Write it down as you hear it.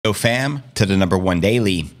Yo fam, to the #1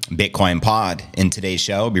 daily Bitcoin pod. In today's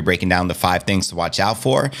show, we'll be breaking down the 5 things to watch out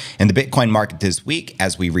for in the Bitcoin market this week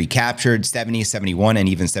as we recaptured 70, 71, and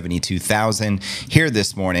even 72,000 here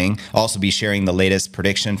this morning. Also be sharing the latest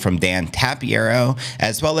prediction from Dan Tapiero,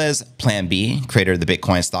 as well as Plan B, creator of the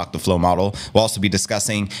Bitcoin stock to flow model. We'll also be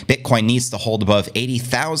discussing Bitcoin needs to hold above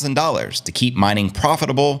 $80,000 to keep mining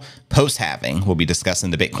profitable post-halving. We'll be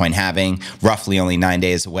discussing the Bitcoin halving, roughly only 9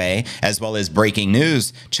 days away, as well as breaking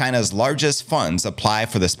news. China's largest funds apply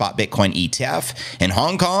for the spot Bitcoin ETF in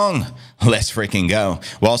Hong Kong. Let's freaking go.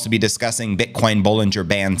 We'll also be discussing Bitcoin Bollinger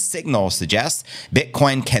Band signal suggests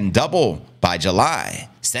Bitcoin can double by July.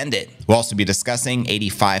 Send it. We'll also be discussing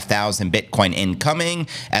 85,000 Bitcoin incoming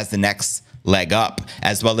as the next leg up,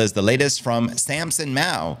 as well as the latest from Samson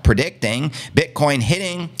Mow predicting Bitcoin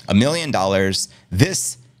hitting $1 million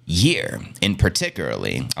this year. In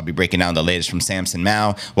particularly, I'll be breaking down the latest from Samson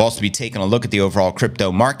Mow. We'll also be taking a look at the overall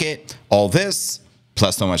crypto market. All this,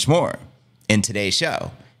 plus so much more, in today's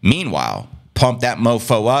show. Meanwhile, pump that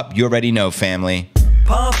mofo up. You already know, family.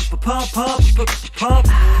 Pump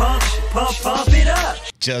it up.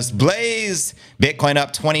 Just blaze. Bitcoin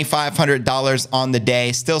up $2,500 on the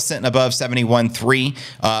day, still sitting above 71.3.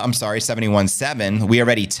 I'm sorry, 71.7. We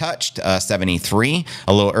already touched 73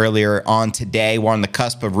 a little earlier on today. We're on the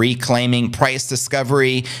cusp of reclaiming price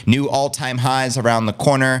discovery. New all-time highs around the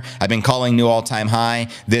corner. I've been calling new all-time high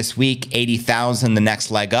this week, 80,000, the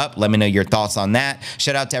next leg up. Let me know your thoughts on that.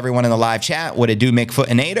 Shout out to everyone in the live chat. What it do, McFoot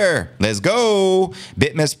and Nader? Let's go.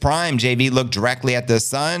 Bitmiss Prime, JV looked directly at the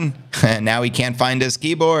sun. Now he can't find his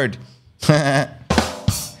keyboard.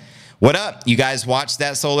 What up? You guys watched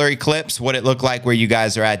that solar eclipse? What it looked like where you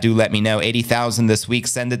guys are at? Do let me know. 80,000 this week.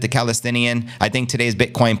 Send it to Palestinian. I think today's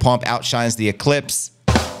Bitcoin pump outshines the eclipse.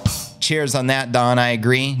 Cheers on that, Don. I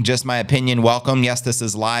agree. Just my opinion. Welcome. Yes, this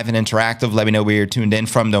is live and interactive. Let me know where you're tuned in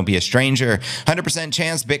from. Don't be a stranger. 100%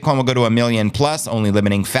 chance Bitcoin will go to $1 million plus. Only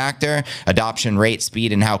limiting factor, adoption rate,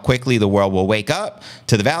 speed, and how quickly the world will wake up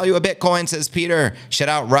to the value of Bitcoin, says Peter. Shout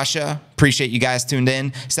out Russia. Appreciate you guys tuned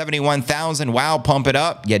in. 71,000. Wow, pump it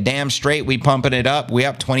up. Yeah, damn straight. We pumping it up. We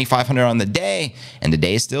up 2,500 on the day, and the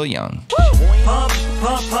day is still young. Pump it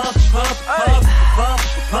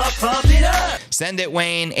up. Send it,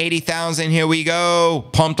 Wayne. 80,000. Here we go.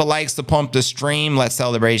 Pump the likes to pump the stream. Let's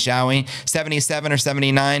celebrate, shall we? 77 or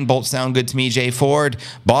 79. Both sound good to me, Jay Ford.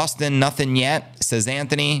 Boston, nothing yet, says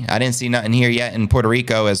Anthony. I didn't see nothing here yet in Puerto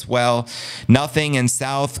Rico as well. Nothing in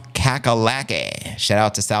South Kakalake. Shout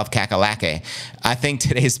out to South Kakalake. I think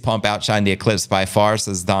today's pump outshined the eclipse by far,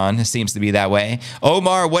 says Don. It seems to be that way.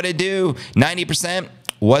 Omar, what it do? 90%.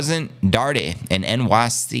 Wasn't Darty in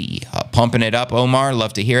NYC. Pumping it up, Omar.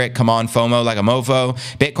 Love to hear it. Come on, FOMO like a mofo.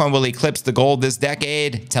 Bitcoin will eclipse the gold this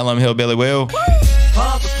decade. Tell him Hillbilly will.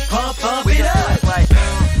 Pump it up.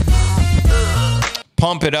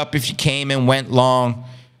 Pump it up if you came and went long.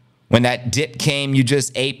 When that dip came, you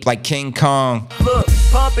just aped like King Kong. Look,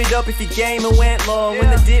 pump it up if you came and went long.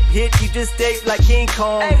 When the dip hit, you just aped like King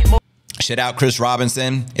Kong. Hey. Shout out Chris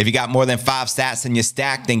Robinson. If you got more than 5 stats in your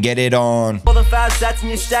stack, then get it on. More than 5 stats in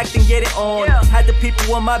your stack, then get it on. Yeah. Had the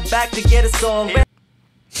people on my back to get a song.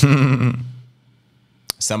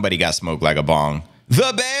 Somebody got smoked like a bong.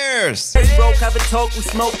 The Bears. Have a toke, we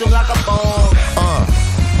smoked them like a bong.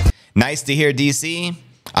 Nice to hear, DC.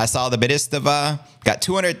 I saw the Bedistava got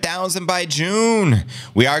 200,000 by June.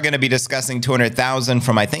 We are going to be discussing 200,000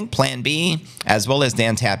 from, I think, Plan B, as well as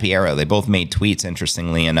Dan Tapiero. They both made tweets,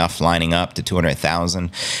 interestingly enough, lining up to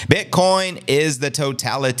 200,000. Bitcoin is the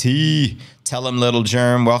totality. Tell him, Little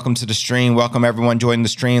Germ. Welcome to the stream. Welcome, everyone joining the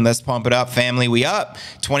stream. Let's pump it up, family. We up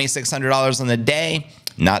 $2,600 on the day.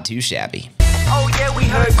 Not too shabby. Oh, yeah, we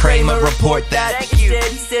heard Kramer report that. He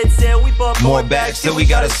said, we bought more bags, so we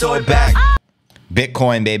got a sword back.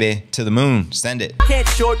 Bitcoin, baby, to the moon. Send it. Can't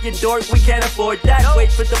short your dork, we can't afford that.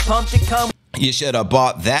 Wait for the pump to come. You should have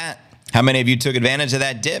bought that. How many of you took advantage of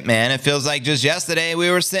that dip, man? It feels like just yesterday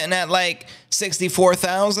we were sitting at like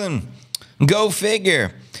 64,000. Go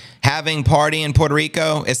figure. Halving party in Puerto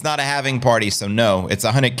Rico. It's not a halving party, so no. It's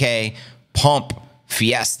a 100K pump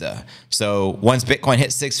fiesta. So once Bitcoin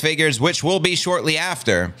hits 6 figures, which will be shortly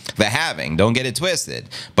after the halving, don't get it twisted,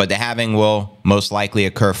 but the halving will most likely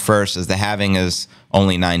occur first, as the halving is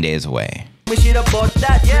only 9 days away. You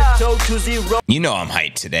know I'm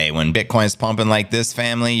hyped today. When Bitcoin's pumping like this,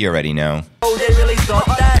 family, you already know.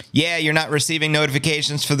 Yeah, you're not receiving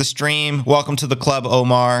notifications for the stream. Welcome to the club,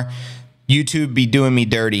 Omar. YouTube be doing me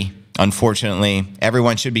dirty. Unfortunately,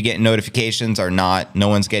 everyone should be getting notifications or not. No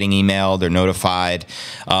one's getting emailed or notified.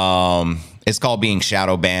 It's called being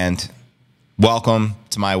shadow banned. Welcome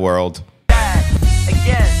to my world.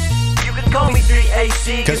 Again, you can Call me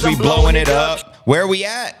 3AC because we blowing it up. Where are we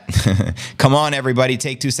at? Come on, everybody.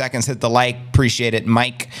 Take 2 seconds. Hit the like. Appreciate it,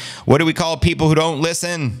 Mike. What do we call people who don't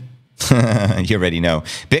listen? You already know.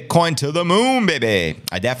 Bitcoin to the moon, baby.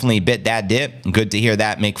 I definitely bit that dip. Good to hear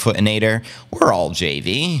that, McFootinator. We're all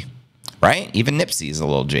JV, right? Even Nipsey's a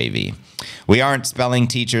little JV. We aren't spelling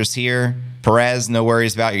teachers here. Perez, no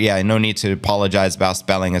worries about you. Yeah, no need to apologize about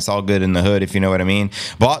spelling. It's all good in the hood, if you know what I mean.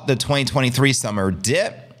 Bought the 2023 summer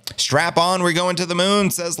dip. Strap on, we're going to the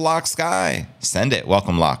moon, says Lock Sky. Send it.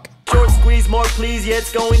 Welcome, Lock. Short squeeze, more please, yeah,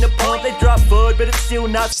 it's going to pump. They drop foot, but it's still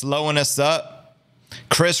not slowing us up.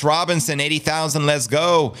 Chris Robinson, 80,000, let's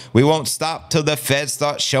go. We won't stop till the Fed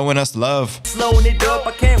start showing us love. Slowing it up,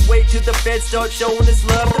 I can't wait till the Fed start showing us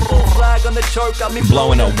love. The full flag on the chart got me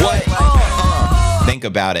blowing a what? Think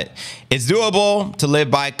about it. It's doable to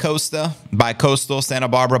live by coastal Santa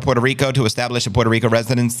Barbara, Puerto Rico, to establish a Puerto Rico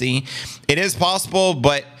residency. It is possible,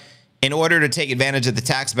 but in order to take advantage of the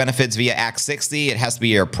tax benefits via Act 60, it has to be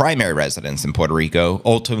your primary residence in Puerto Rico,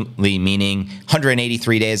 ultimately meaning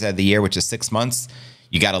 183 days out of the year, which is 6 months.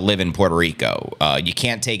 You got to live in Puerto Rico. You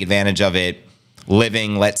can't take advantage of it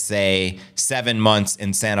living, let's say, 7 months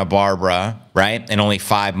in Santa Barbara, right? And only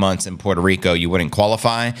 5 months in Puerto Rico, you wouldn't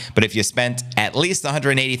qualify. But if you spent at least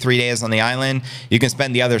 183 days on the island, you can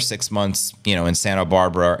spend the other 6 months, you know, in Santa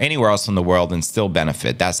Barbara or anywhere else in the world and still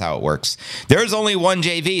benefit. That's how it works. There's only one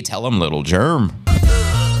JV. Tell him, Little Germ.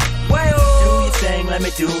 Let me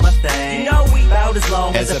do my thing. You know we bout as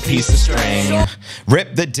long as a piece of string.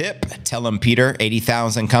 Rip the dip. Tell him, Peter.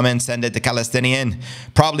 80,000 coming. Send it to Palestinian.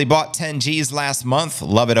 Probably bought 10 G's last month.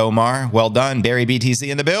 Love it, Omar. Well done. Barry BTC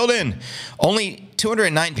in the building. Only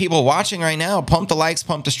 209 people watching right now. Pump the likes,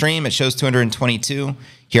 pump the stream. It shows 222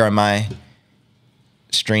 here on my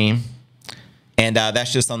stream. And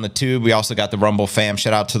that's just on the tube. We also got the Rumble fam.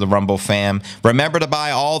 Shout out to the Rumble fam. Remember to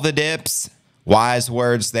buy all the dips. Wise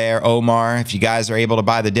words there, Omar. If you guys are able to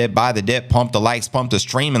buy the dip, pump the likes, pump the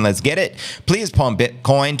stream, and let's get it. Please pump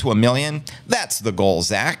Bitcoin to 1 million. That's the goal,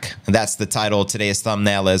 Zach. That's the title of today's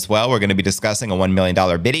thumbnail as well. We're going to be discussing a $1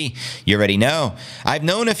 million biddy. You already know. I've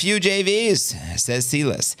known a few JVs, says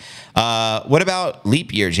Silas. What about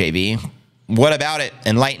leap year, JV? What about it?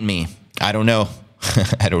 Enlighten me. I don't know.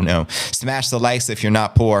 I don't know. Smash the likes if you're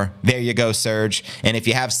not poor. There you go, Serge. And if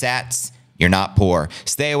you have sats, you're not poor.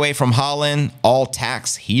 Stay away from Holland. All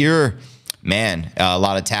tax here. Man, a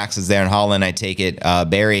lot of taxes there in Holland, I take it.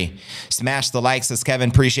 Barry, smash the likes, says Kevin.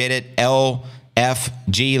 Appreciate it.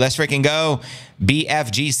 LFG, let's freaking go.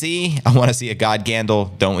 BFGC, I want to see a God candle.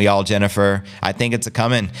 Don't we all, Jennifer? I think it's a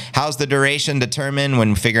coming. How's the duration determined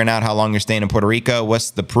when figuring out how long you're staying in Puerto Rico? What's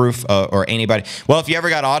the proof or anybody? Well, if you ever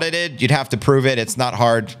got audited, you'd have to prove it. It's not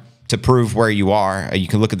hard to prove where you are. You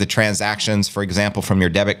can look at the transactions, for example, from your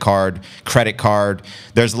debit card, credit card.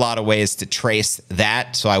 There's a lot of ways to trace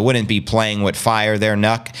that. So I wouldn't be playing with fire there,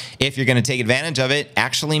 Nuck. If you're going to take advantage of it,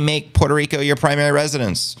 actually make Puerto Rico your primary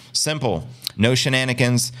residence. Simple. No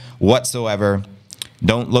shenanigans whatsoever.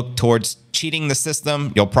 Don't look towards cheating the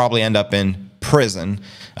system. You'll probably end up in prison.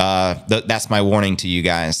 That's my warning to you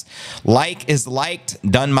guys. Like is liked.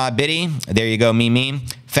 Done my biddy. There you go, me.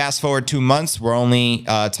 Fast forward 2 months, we're only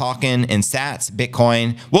talking in sats.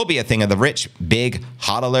 Bitcoin will be a thing of the rich, big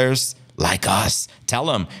hodlers like us. Tell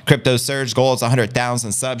them. Crypto surge goal is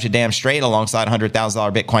 100,000 subs. You're damn straight, alongside $100,000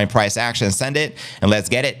 Bitcoin price action. Send it and let's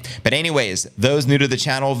get it. But anyways, those new to the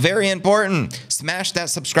channel, very important. Smash that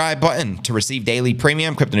subscribe button to receive daily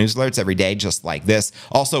premium crypto news alerts every day, just like this.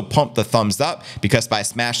 Also, pump the thumbs up, because by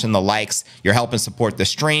smashing the likes, you're helping support the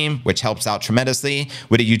stream, which helps out tremendously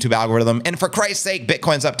with the YouTube algorithm. And for Christ's sake,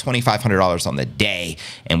 Bitcoin's up $2,500 on the day,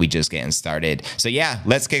 and we just getting started. So yeah,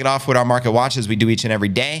 let's kick it off with our market watch as we do each and every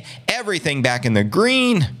day. Everything back in the green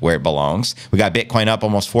where it belongs. We got Bitcoin up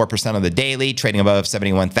almost 4% on the daily, trading above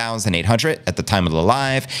 71,800 at the time of the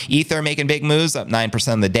live. Ether making big moves, up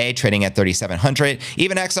 9% on the day, trading at 3,700.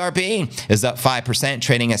 Even XRP is up 5%,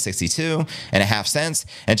 trading at 62.5 cents.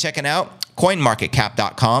 And checking out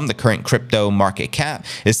CoinMarketCap.com, the current crypto market cap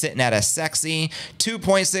is sitting at a sexy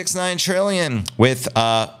 2.69 trillion with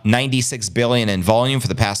 96 billion in volume for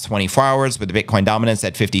the past 24 hours, with the Bitcoin dominance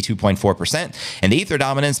at 52.4% and the Ether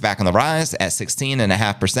dominance back on the rise at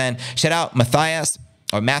 16.5%. Shout out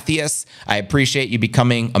Matthias, I appreciate you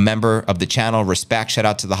becoming a member of the channel. Respect. Shout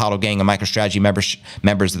out to the HODL gang of MicroStrategy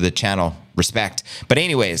members of the channel. Respect. But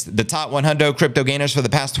anyways, the top 100 crypto gainers for the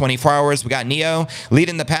past 24 hours. We got Neo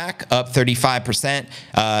leading the pack, up 35%.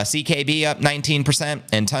 CKB up 19%.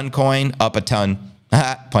 And Toncoin up a ton.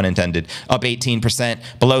 Pun intended. Up 18%.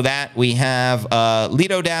 Below that, we have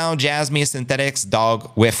Lido Dow, Jasmine Synthetics,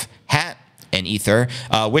 Dog with Hat. and Ether.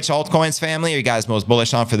 Which altcoins family are you guys most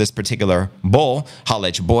bullish on for this particular bull? Holla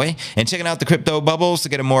at your boy. And checking out the crypto bubbles to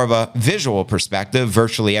get a more of a visual perspective.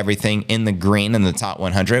 Virtually everything in the green in the top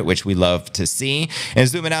 100, which we love to see. And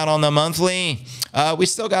zooming out on the monthly, we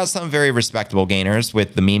still got some very respectable gainers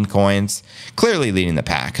with the meme coins clearly leading the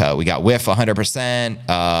pack. We got WIF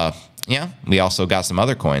 100%. Yeah, we also got some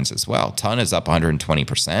other coins as well. Ton is up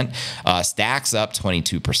 120%. Stacks up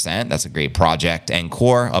 22%. That's a great project. And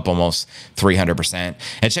Core up almost 300%.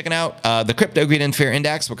 And checking out the Crypto Greed and Fear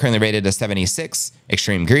Index, we're currently rated as 76.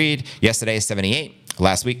 Extreme Greed. Yesterday, 78.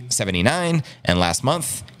 Last week, 79, and last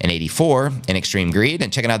month, an 84 in Extreme Greed. And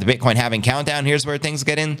checking out the Bitcoin halving countdown, here's where things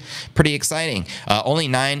get in pretty exciting. Only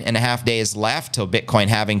 9.5 days left till Bitcoin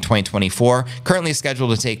halving 2024. Currently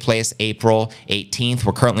scheduled to take place April 18th.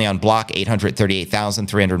 We're currently on block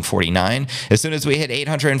 838,349. As soon as we hit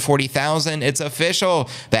 840,000, it's official.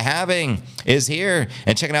 The halving is here.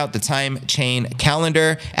 And checking out the time chain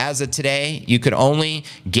calendar, as of today, you could only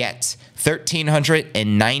get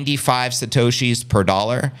 1,395 Satoshis per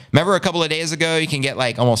dollar. Remember a couple of days ago, you can get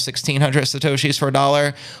like almost 1,600 Satoshis for a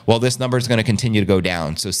dollar? Well, this number is going to continue to go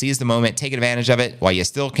down. So seize the moment, take advantage of it while you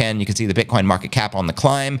still can. You can see the Bitcoin market cap on the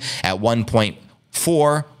climb at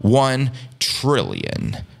 $1.41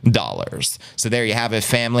 trillion. So there you have it,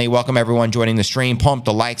 family. Welcome everyone joining the stream. Pump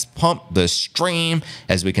the likes, pump the stream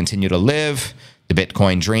as we continue to live the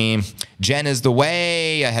Bitcoin dream. Jen is the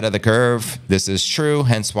way ahead of the curve. This is true,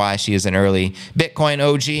 hence why she is an early Bitcoin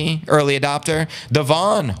OG, early adopter.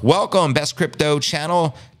 Devon, welcome. Best crypto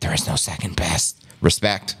channel. There is no second best.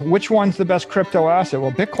 Respect. Which one's the best crypto asset?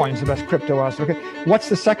 Well, Bitcoin's the best crypto asset. Okay. What's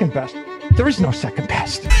the second best? There is no second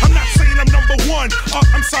best. I'm not saying I'm number one.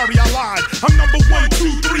 I'm sorry, I lied. I'm number 1,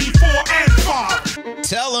 2, 3, 4, and 5.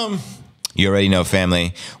 Tell them. You already know,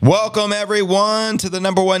 family. Welcome, everyone, to the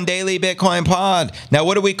 #1 daily Bitcoin pod. Now,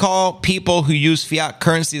 what do we call people who use fiat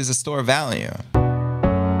currency as a store of value?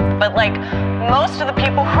 But like most of the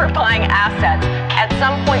people who are buying assets at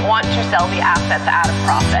some point want to sell the assets at a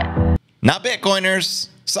profit. Not Bitcoiners.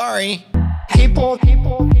 Sorry. People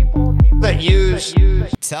that use.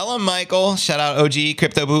 Tell them, Michael. Shout out OG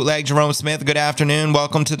Crypto Bootleg, Jerome Smith. Good afternoon.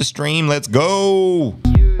 Welcome to the stream. Let's go.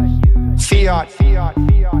 Fiat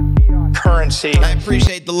currency. I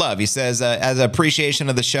appreciate the love. He says, as an appreciation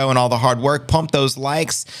of the show and all the hard work, pump those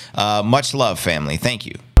likes. Much love, family. Thank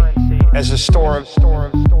you. As a store of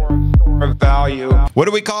value. What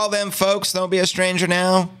do we call them, folks? Don't be a stranger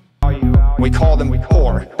now. We call them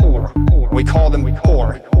poor. We call them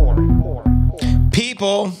poor.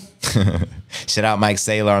 People. Shout out Mike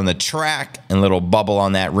Saylor on the track and Little Bubble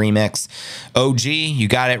on that remix. OG, you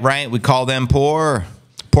got it right. We call them poor.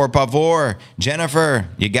 Por favor. Jennifer,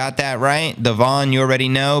 you got that right. Devon, you already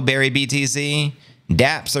know. Barry BTC.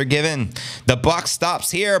 Daps are given. The buck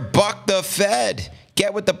stops here. Buck the Fed.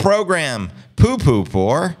 Get with the program. Poo-poo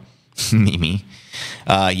poor. Mimi.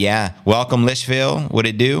 Yeah. Welcome, Lishville. What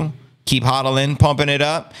it do? Keep hodling, pumping it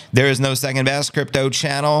up. There is no second best crypto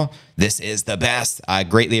channel. This is the best. I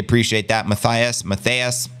greatly appreciate that, Matthias.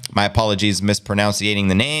 My apologies mispronouncing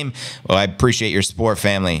the name. Well, I appreciate your support,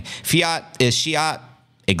 family. Fiat is Shiat.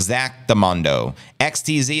 Exactamundo.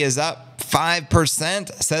 XTZ is up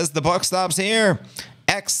 5%. Says the buck stops here.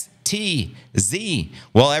 XTZ.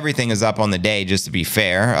 Well, everything is up on the day, just to be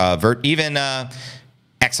fair. Even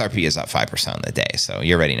XRP is up 5% on the day, so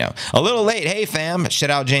you already know. A little late. Hey, fam.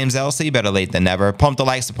 Shout out James Elsey. Better late than never. Pump the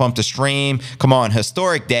likes to pump the stream. Come on.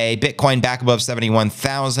 Historic day. Bitcoin back above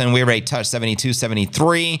 71,000. We already touched 72,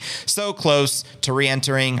 73. So close to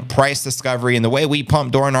re-entering price discovery. And the way we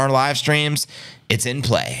pump during our live streams, it's in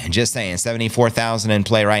play. And just saying, 74,000 in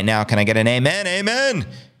play right now. Can I get an amen? Amen.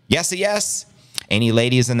 Yes, yes. Any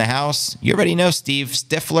ladies in the house? You already know Steve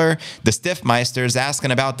Stifler, the Stiffmeister, is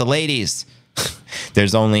asking about the ladies. There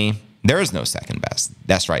is no second best.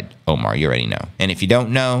 That's right, Omar. You already know. And if you don't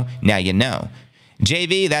know, now you know.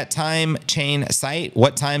 JV, that time chain site,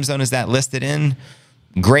 what time zone is that listed in?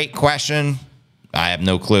 Great question. I have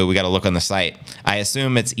no clue. We got to look on the site. I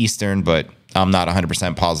assume it's Eastern, but I'm not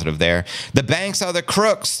 100% positive there. The banks are the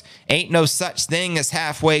crooks. Ain't no such thing as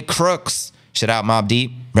halfway crooks. Shout out Mob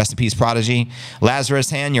Deep. Rest in peace, Prodigy. Lazarus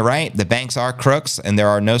Hand, you're right. The banks are crooks, and there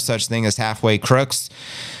are no such thing as halfway crooks.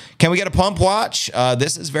 Can we get a pump watch?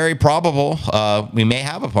 This is very probable. We may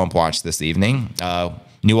have a pump watch this evening.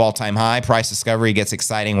 New all-time high. Price discovery gets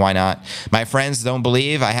exciting. Why not? My friends don't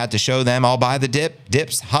believe. I had to show them. I'll buy the dip.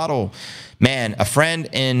 Dips hodl. Man, a friend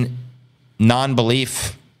in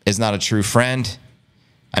non-belief is not a true friend.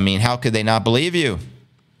 I mean, how could they not believe you?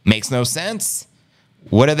 Makes no sense.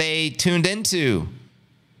 What are they tuned into?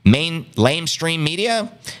 Main lamestream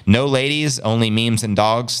media? No ladies, only memes and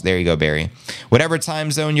dogs. There you go, Barry. Whatever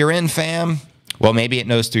time zone you're in, fam. Well, maybe it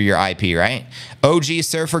knows through your IP, right? OG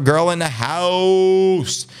Surfer Girl in the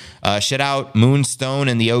house. Shout out Moonstone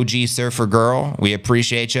and the OG Surfer Girl. We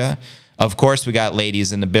appreciate you. Of course, we got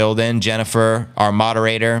ladies in the building. Jennifer, our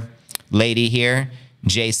moderator, lady here.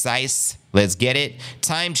 Jay Seiss, let's get it.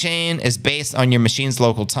 Time chain is based on your machine's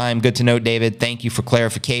local time. Good to know, David. Thank you for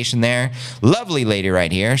clarification there. Lovely lady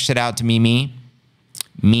right here. Shout out to Mimi.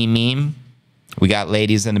 Meme. We got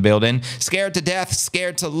ladies in the building. Scared to death,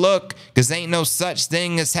 scared to look, because ain't no such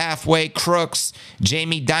thing as halfway crooks.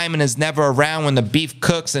 Jamie Dimon is never around when the beef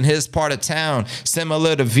cooks in his part of town.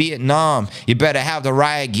 Similar to Vietnam, you better have the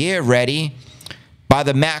riot gear ready. Buy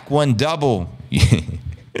the Mac 1 double.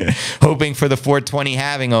 Hoping for the 420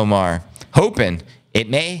 halving, Omar. Hoping. It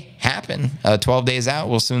may happen. 12 days out,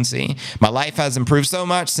 we'll soon see. My life has improved so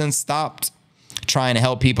much since stopped trying to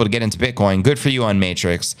help people to get into Bitcoin. Good for you on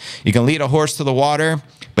Matrix. You can lead a horse to the water,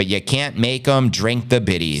 but you can't make them drink the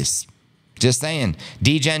biddies. Just saying.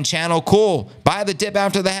 DGen channel, cool. Buy the dip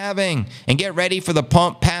after the halving and get ready for the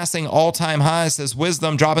pump passing all-time highs, says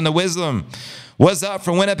Wisdom, dropping the wisdom. What's up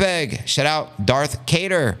from Winnipeg? Shout out Darth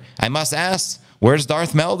Cater. I must ask, where's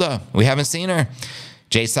Darth Melda? We haven't seen her.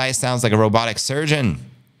 Jay Seiss sounds like a robotic surgeon.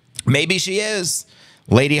 Maybe she is.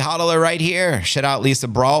 Lady Hodler right here. Shout out Lisa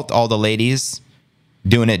Brault, all the ladies.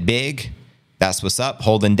 Doing it big. That's what's up.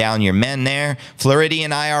 Holding down your men there. Floridian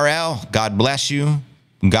IRL. God bless you.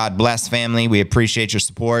 God bless, family. We appreciate your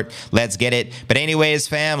support. Let's get it. But anyways,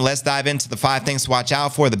 fam, let's dive into the 5 things to watch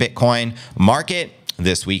out for the Bitcoin market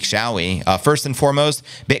this week, shall we? First and foremost,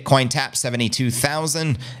 Bitcoin tapped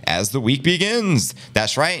 72,000 as the week begins.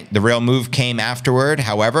 That's right. The real move came afterward,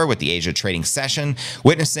 however, with the Asia trading session,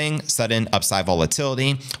 witnessing sudden upside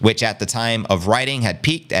volatility, which at the time of writing had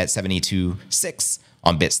peaked at 72.6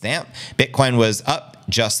 on Bitstamp. Bitcoin was up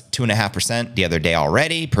just 2.5% the other day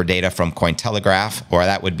already, per data from Cointelegraph, or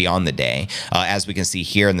that would be on the day. As we can see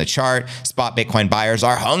here in the chart, spot Bitcoin buyers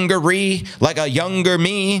are hungry like a younger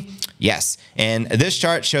me. Yes, and this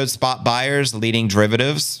chart showed spot buyers leading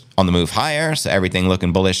derivatives on the move higher, so everything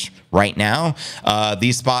looking bullish right now.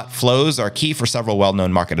 These spot flows are key for several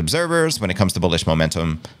well-known market observers when it comes to bullish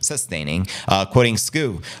momentum sustaining. Quoting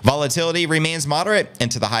Scoo, volatility remains moderate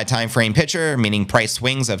into the high time frame picture, meaning price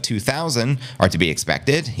swings of 2,000 are to be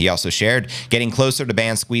expected. He also shared getting closer to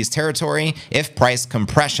band squeeze territory if price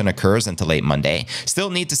compression occurs into late Monday. Still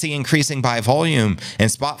need to see increasing buy volume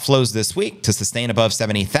and spot flows this week to sustain above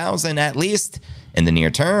 70,000 at least in the near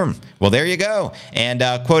term. Well, there you go. And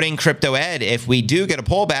quoting Crypto Ed, if we do get a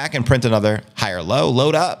pullback and print another higher low,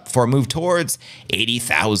 load up for a move towards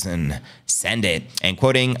 80,000. Send it. And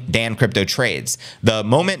quoting Dan Crypto Trades, the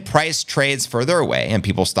moment price trades further away and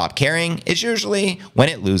people stop caring is usually when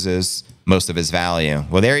it loses most of its value.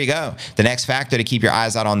 Well, there you go. The next factor to keep your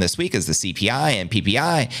eyes out on this week is the CPI and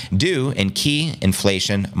PPI due in key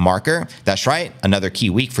inflation marker. That's right. Another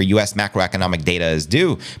key week for U.S. macroeconomic data is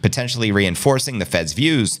due, potentially reinforcing the Fed's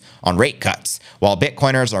views on rate cuts. While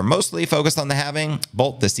Bitcoiners are mostly focused on the halving,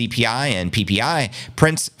 both the CPI and PPI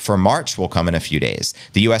prints for March will come in a few days.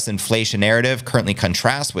 The U.S. inflation narrative currently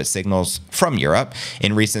contrasts with signals from Europe.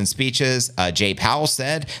 In recent speeches, Jay Powell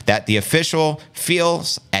said that the official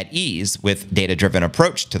feels at ease with data-driven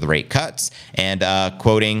approach to the rate cuts. And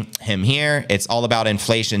quoting him here, it's all about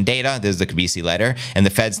inflation data. This is the Kabisi letter and the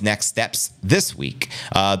Fed's next steps this week.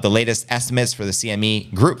 The latest estimates for the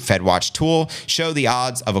CME Group FedWatch tool show the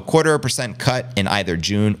odds of a 0.25% cut in either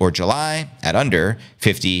June or July at under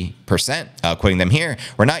 50%. Quoting them here,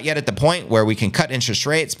 we're not yet at the point where we can cut interest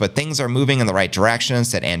rates, but things are moving in the right direction,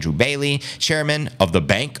 said Andrew Bailey, chairman of the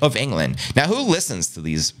Bank of England. Now, who listens to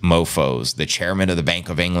these mofos? The chairman of the Bank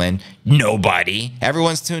of England? Nobody.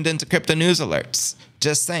 Everyone's tuned into Crypto News Alerts.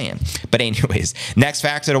 Just saying. But anyways, next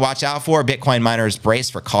factor to watch out for, Bitcoin miners brace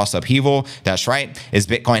for cost upheaval. That's right. Is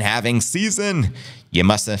Bitcoin halving season? You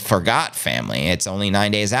must have forgot, family. It's only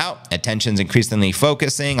 9 days out. Attention's increasingly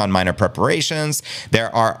focusing on miner preparations.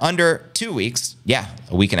 There are under 2 weeks,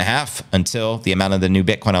 a week and a half, until the amount of the new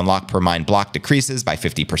Bitcoin unlocked per mine block decreases by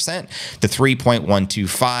 50% to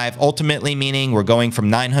 3.125, ultimately meaning we're going from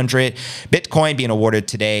 900 Bitcoin being awarded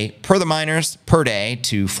today per the miners per day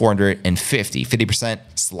to 450. 50% 1%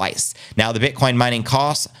 slice. Now, the Bitcoin mining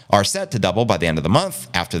costs are set to double by the end of the month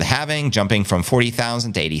after the halving, jumping from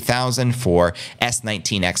 40,000 to 80,000 for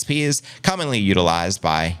S19 XPs, commonly utilized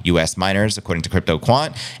by U.S. miners, according to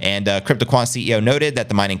CryptoQuant. And CryptoQuant CEO noted that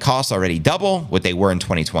the mining costs already double what they were in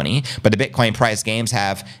 2020, but the Bitcoin price gains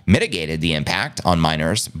have mitigated the impact on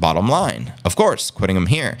miners' bottom line. Of course, quoting him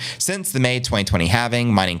here, since the May 2020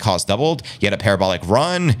 halving, mining costs doubled, yet a parabolic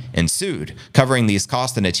run ensued, covering these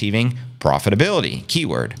costs and achieving profitability.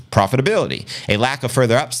 Keyword, profitability. A lack of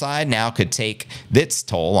further upside now could take its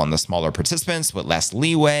toll on the smaller participants with less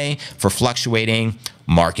leeway for fluctuating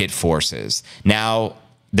market forces. Now,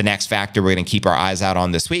 the next factor we're going to keep our eyes out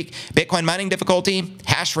on this week, Bitcoin mining difficulty,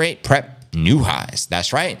 hash rate prep new highs.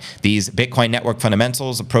 That's right. These Bitcoin network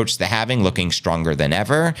fundamentals approach the halving looking stronger than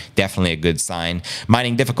ever. Definitely a good sign.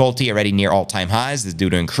 Mining difficulty already near all-time highs is due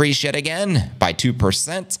to increase yet again by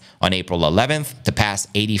 2% on April 11th to pass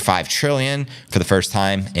 85 trillion for the first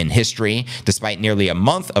time in history. Despite nearly a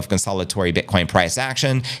month of consolidatory Bitcoin price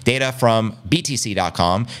action, data from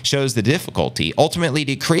BTC.com shows the difficulty ultimately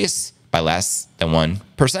decreased by less than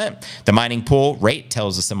 1%. The mining pool rate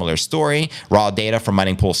tells a similar story. Raw data from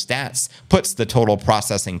mining pool stats puts the total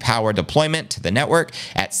processing power deployment to the network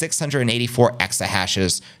at 684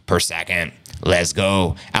 exahashes per second. Let's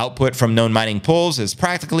go. Output from known mining pools is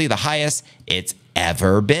practically the highest it's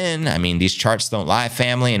ever been. I mean, these charts don't lie,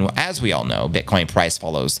 family. And as we all know, Bitcoin price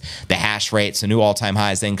follows the hash rate. So new all-time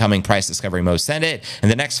highs, incoming price discovery mode, send it.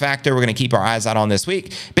 And the next factor we're going to keep our eyes out on this week,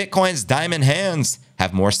 Bitcoin's diamond hands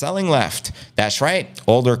have more selling left. That's right.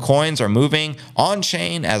 Older coins are moving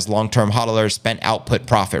on-chain as long-term hodlers' spent output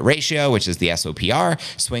profit ratio, which is the SOPR,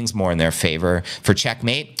 swings more in their favor. For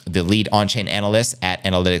Checkmate, the lead on-chain analyst at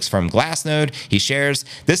analytics firm Glassnode, he shares,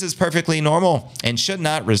 this is perfectly normal and should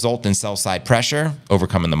not result in sell-side pressure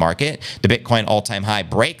overcoming the market. The Bitcoin all-time high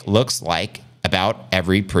break looks like about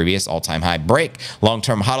every previous all-time high break.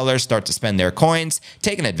 Long-term hodlers start to spend their coins,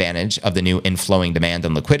 taking advantage of the new inflowing demand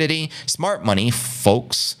and liquidity. Smart money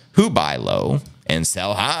folks who buy low and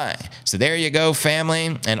sell high. So there you go,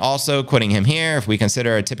 family. And also quoting him here, if we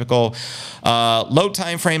consider a typical low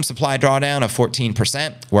time frame supply drawdown of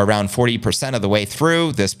 14%, we're around 40% of the way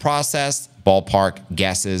through this process. Ballpark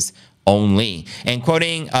guesses only. And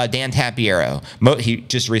quoting Dan Tapiero, he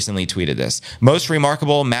just recently tweeted this. Most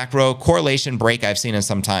remarkable macro correlation break I've seen in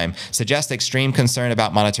some time suggests extreme concern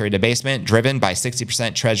about monetary debasement driven by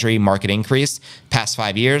 60% treasury market increase past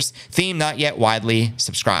 5 years. Theme not yet widely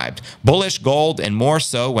subscribed. Bullish gold and more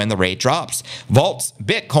so when the rate drops. Vaults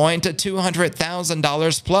Bitcoin to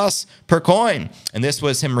 $200,000 plus per coin. And this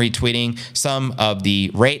was him retweeting some of the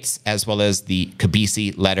rates as well as the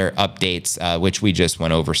Kabisi letter updates, which we just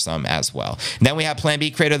went over some as well. And then we have Plan B,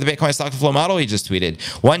 creator of the Bitcoin stock to flow model. He just tweeted,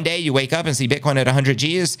 one day you wake up and see Bitcoin at 100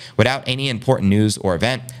 Gs without any important news or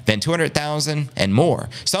event, then 200,000 and more.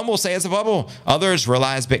 Some will say it's a bubble. Others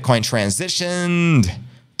realize Bitcoin transitioned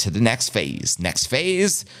to the next phase. Next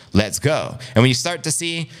phase, let's go. And when you start to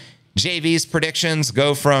see JV's predictions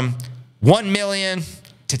go from 1 million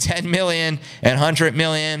to 10 million and 100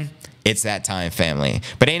 million, it's that time, family.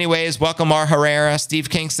 But anyways, welcome our Herrera, Steve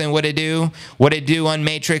Kingston, what it do? What it do on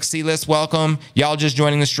Matrix, C-List, welcome. Y'all just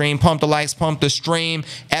joining the stream. Pump the likes, pump the stream.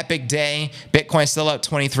 Epic day. Bitcoin still up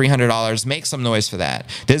 $2,300. Make some noise for that.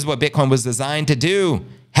 This is what Bitcoin was designed to do.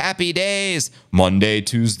 Happy days. Monday,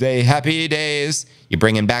 Tuesday, happy days. You're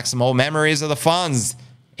bringing back some old memories of the funds.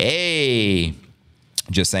 Hey,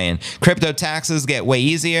 just saying. Crypto taxes get way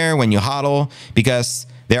easier when you hodl because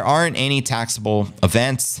there aren't any taxable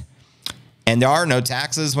events. And there are no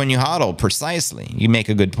taxes when you hodl. Precisely. You make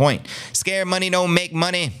a good point. Scared money don't make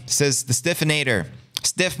money, says the Stiffinator.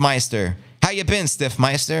 Stiffmeister. How you been,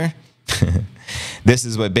 Stiffmeister? This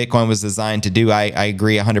is what Bitcoin was designed to do. I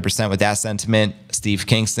agree 100% with that sentiment. Steve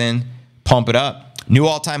Kingston, pump it up. New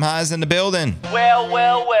all-time highs in the building. Well.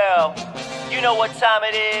 You know what time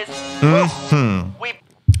it is.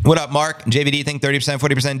 What up, Mark? JVD think 30%,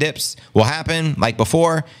 40% dips will happen like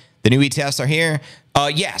before. The new ETFs are here.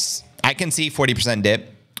 Yes. I can see 40%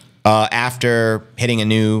 dip after hitting a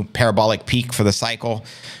new parabolic peak for the cycle.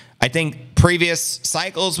 I think previous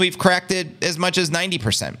cycles we've corrected as much as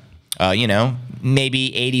 90%. You know,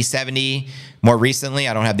 maybe 80, 70 more recently.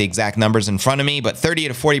 I don't have the exact numbers in front of me, but 30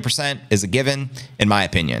 to 40% is a given, in my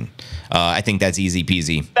opinion. I think that's easy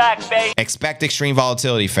peasy. Back, baby. Expect extreme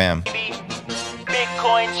volatility, fam.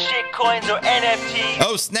 Bitcoins, shitcoins, or NFTs.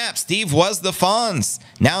 Oh, snap. Steve was the Fonz.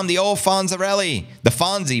 Now I'm the old Fonzarelli, the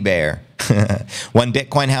Fonzie bear. One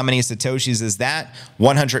Bitcoin, how many Satoshis is that?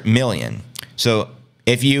 100 million. So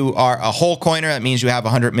if you are a whole coiner, that means you have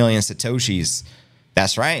 100 million Satoshis.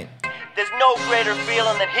 That's right. There's no greater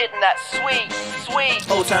feeling than hitting that sweet.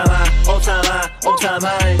 Old time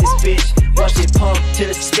high in this bitch. Watch it pump to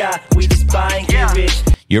the sky. We just buy and get rich.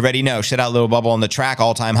 You already know. Shout out Lil Bubble on the track.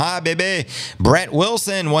 All-time high, baby. Brett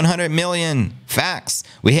Wilson, 100 million. Facts.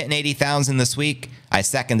 We hitting 80,000 this week. I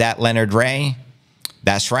second that, Leonard Ray.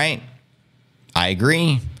 That's right. I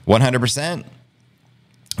agree. 100%.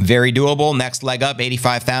 Very doable. Next leg up,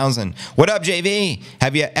 85,000. What up, JV?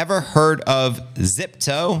 Have you ever heard of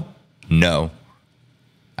Zipto? No.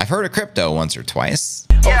 I've heard of crypto once or twice.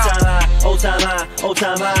 Old time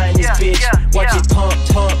high in this bitch. Watch it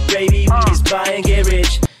pump, baby. We just buy and get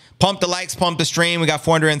rich. Pump the likes, pump the stream. We got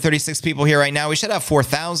 436 people here right now. We should have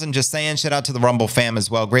 4,000, just saying. Shout out to the Rumble fam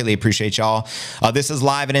as well. Greatly appreciate y'all. This is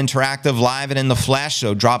live and interactive, live and in the flesh.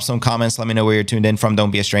 So drop some comments. Let me know where you're tuned in from.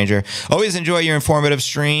 Don't be a stranger. Always enjoy your informative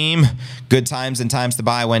stream. Good times and times to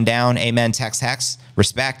buy when down. Amen. Tex Hex.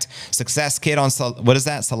 Respect. Success Kid on, what is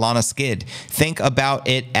that? Solana Skid. Think about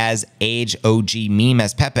it as age OG meme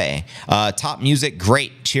as Pepe. Top music,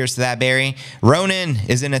 great. Cheers to that, Barry. Ronin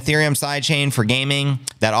is an Ethereum sidechain for gaming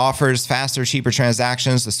that offers faster, cheaper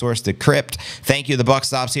transactions to source the crypt. Thank you, the Buck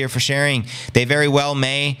Stops here, for sharing. They very well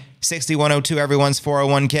may. 6102, everyone's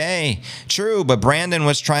 401k. True, but Brandon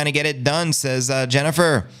was trying to get it done, says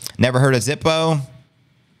Jennifer. Never heard of Zippo?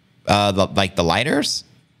 Like the lighters?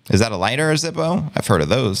 Is that a lighter or Zippo? I've heard of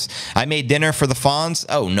those. I made dinner for the Fawns.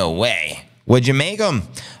 Oh, no way. What'd you make them?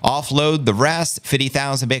 Offload the rest.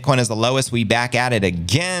 50,000 Bitcoin is the lowest. We back at it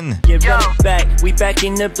again. Get running back. We back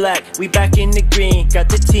in the black. We back in the green. Got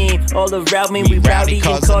the team all around me. We rowdy and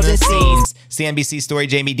causing scenes. CNBC story,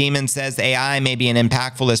 Jamie Dimon says AI may be as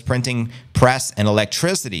impactful as printing press and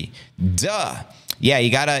electricity. Duh. Yeah,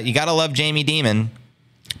 you gotta love Jamie Dimon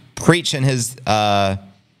preaching his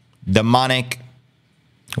demonic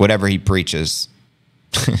whatever he preaches.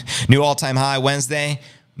 New all-time high Wednesday.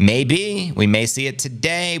 Maybe. We may see it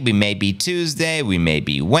today. We may be Tuesday. We may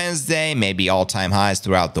be Wednesday. Maybe all-time highs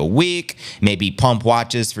throughout the week. Maybe pump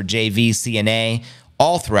watches for JV, CNA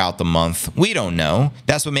all throughout the month. We don't know.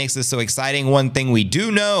 That's what makes this so exciting. One thing we do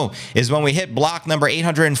know is when we hit block number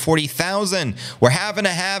 840,000, we're having a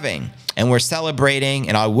halving, and we're celebrating,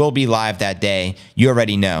 and I will be live that day. You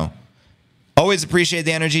already know. Always appreciate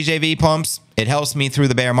the energy, JV Pumps. It helps me through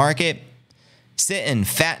the bear market. Sitting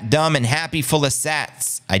fat, dumb, and happy, full of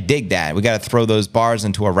sats. I dig that. We got to throw those bars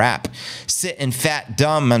into a rap. Sitting fat,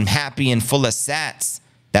 dumb, and happy, and full of sats.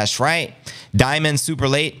 That's right. Diamond super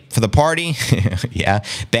late for the party. Yeah.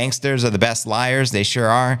 Banksters are the best liars. They sure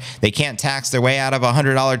are. They can't tax their way out of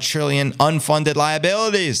 $100 trillion unfunded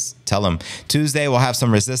liabilities. Tell them. Tuesday we'll have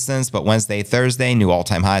some resistance, but Wednesday, Thursday, new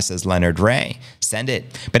all-time high, says Leonard Ray. Send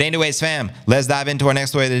it. But anyways, fam, let's dive into our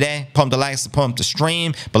next story of the day. Pump the likes, pump the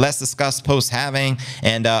stream, but let's discuss post-halving.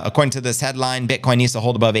 And according to this headline, Bitcoin needs to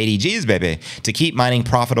hold above 80 G's, baby, to keep mining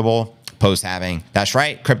profitable post-halving. That's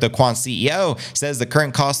right. CryptoQuant CEO says the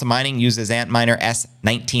current cost of mining uses Antminer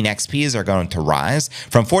S19 XPs are going to rise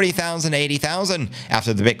from 40,000 to 80,000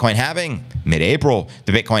 after the Bitcoin halving mid-April.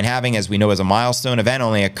 The Bitcoin halving, as we know, is a milestone event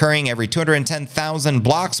only occurring every 210,000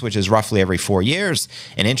 blocks, which is roughly every 4 years.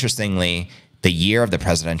 And interestingly, the year of the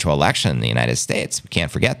presidential election in the United States. We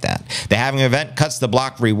can't forget that. The halving event cuts the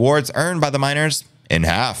block rewards earned by the miners in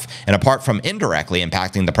half. And apart from indirectly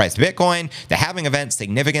impacting the price of Bitcoin, the halving event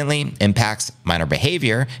significantly impacts miner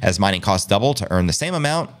behavior as mining costs double to earn the same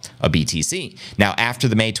amount of BTC. Now, after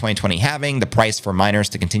the May 2020 halving, the price for miners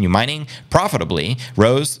to continue mining profitably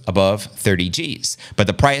rose above 30 Gs. But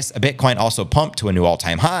the price of Bitcoin also pumped to a new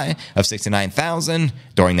all-time high of 69,000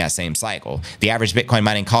 during that same cycle. The average Bitcoin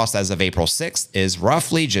mining cost as of April 6th is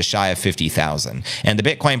roughly just shy of 50,000. And the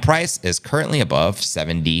Bitcoin price is currently above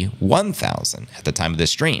 71,000 at the time of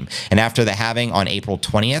this stream. And after the halving on April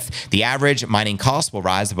 20th, the average mining cost will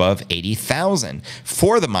rise above 80,000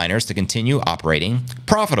 for the miners to continue operating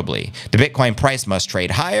profitably. The Bitcoin price must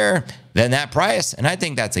trade higher than that price, and I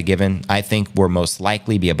think that's a given. I think we'll most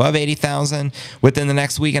likely be above 80,000 within the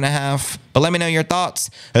next week and a half. But let me know your thoughts.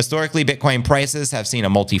 Historically, Bitcoin prices have seen a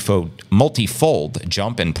multifold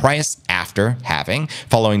jump in price after halving.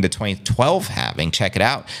 Following the 2012 halving, check it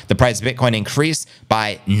out, the price of Bitcoin increased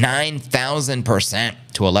by 9,000%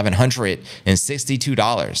 to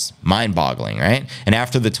 $1,162. Mind-boggling, right? And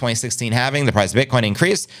after the 2016 halving, the price of Bitcoin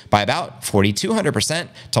increased by about 4,200%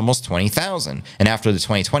 to almost 20,000. And after the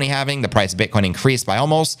 2020 halving, the price of Bitcoin increased by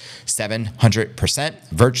almost 700%,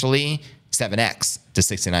 virtually 7x. to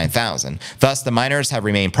 69,000. Thus, the miners have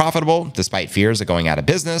remained profitable despite fears of going out of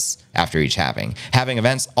business after each halving. Halving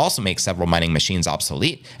events also make several mining machines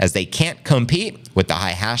obsolete as they can't compete with the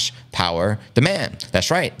high hash power demand. That's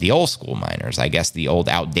right, the old school miners, I guess the old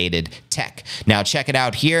outdated tech. Now check it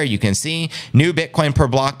out here. You can see new Bitcoin per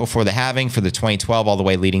block before the halving for the 2012 all the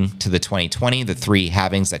way leading to the 2020, the 3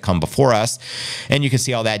 halvings that come before us. And you can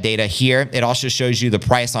see all that data here. It also shows you the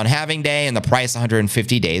price on halving day and the price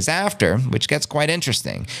 150 days after, which gets quite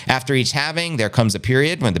interesting. After each halving, there comes a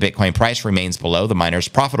period when the Bitcoin price remains below the miner's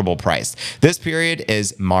profitable price. This period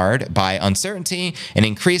is marred by uncertainty and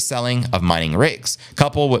increased selling of mining rigs,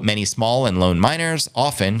 coupled with many small and lone miners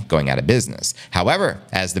often going out of business. However,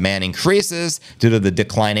 as demand increases due to the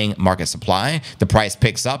declining market supply, the price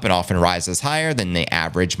picks up and often rises higher than the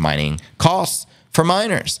average mining costs for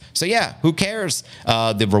miners. So yeah, who cares?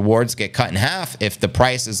 The rewards get cut in half if the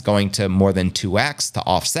price is going to more than 2x to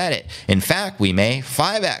offset it. In fact, we may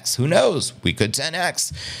 5x. Who knows? We could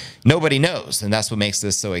 10x. Nobody knows, and that's what makes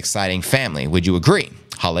this so exciting, family. Would you agree?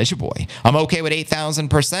 Holla at your boy. I'm okay with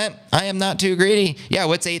 8,000%. I am not too greedy. Yeah,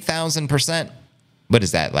 what's 8,000%? What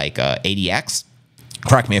is that, like 80x?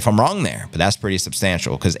 Correct me if I'm wrong there, but that's pretty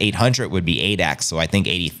substantial because 800 would be 8x. So I think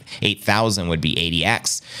 8,000 would be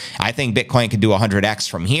 80x. I think Bitcoin could do 100x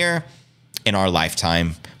from here in our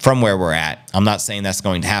lifetime from where we're at. I'm not saying that's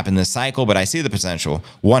going to happen this cycle, but I see the potential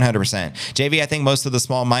 100%. JV, I think most of the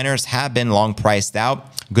small miners have been long priced out.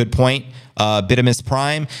 Good point. Bitumus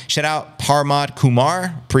Prime. Shout out Parmod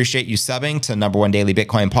Kumar. Appreciate you subbing to #1 Daily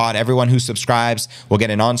Bitcoin Pod. Everyone who subscribes will get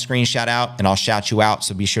an on-screen shout out and I'll shout you out.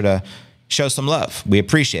 So be sure to show some love. We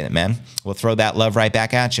appreciate it, man. We'll throw that love right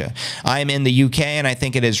back at you. I'm in the UK and I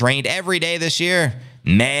think it has rained every day this year.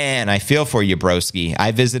 Man, I feel for you, broski.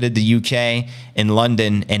 I visited the UK in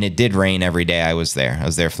London and it did rain every day I was there. I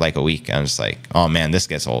was there for like a week. I was like, oh man, this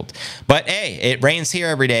gets old. But hey, it rains here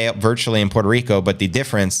every day virtually in Puerto Rico. But the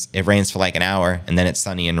difference, it rains for like an hour and then it's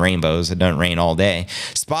sunny and rainbows. It doesn't rain all day.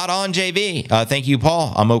 Spot on, JV. Thank you,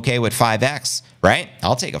 Paul. I'm okay with 5X. Right?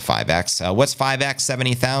 I'll take a 5X. What's 5X?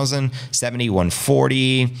 70,000,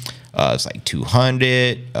 7140. It's like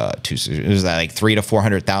 200. It was like $300,000 to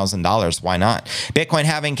 $400,000. Why not? Bitcoin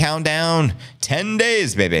halving countdown. 10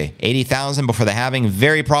 days, baby. 80,000 before the halving.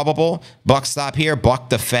 Very probable. Buck stop here. Buck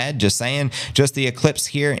the Fed. Just saying. Just the eclipse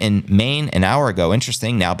here in Maine an hour ago.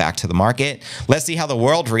 Interesting. Now back to the market. Let's see how the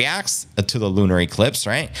world reacts to the lunar eclipse.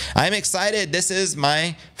 Right? I'm excited. This is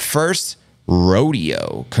my first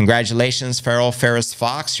rodeo. Congratulations, Ferris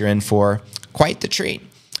Fox. You're in for quite the treat.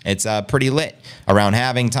 It's pretty lit around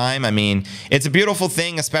halving time. I mean, it's a beautiful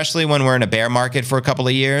thing, especially when we're in a bear market for a couple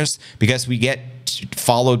of years, because we get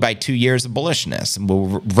followed by 2 years of bullishness.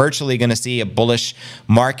 We're virtually going to see a bullish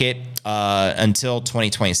market until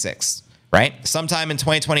 2026. Right? Sometime in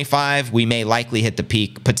 2025, we may likely hit the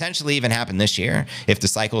peak, potentially even happen this year. If the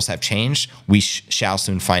cycles have changed, we shall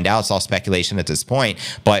soon find out. It's all speculation at this point,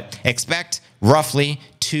 but expect roughly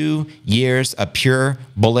 2 years of pure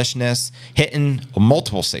bullishness hitting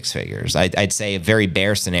multiple six figures. I'd say a very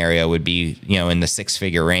bear scenario would be, you know, in the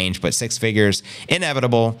 6-figure range, but 6 figures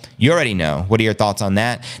inevitable. You already know. What are your thoughts on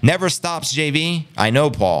that? Never stops, JV. I know,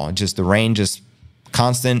 Paul. Just the rain, just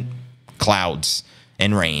constant clouds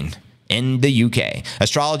and rain. In the UK.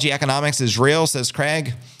 Astrology economics is real, says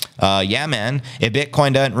Craig. Yeah, man. If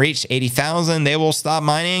Bitcoin doesn't reach 80,000, they will stop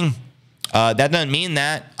mining. That doesn't mean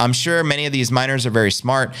that. I'm sure many of these miners are very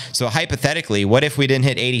smart. So hypothetically, what if we didn't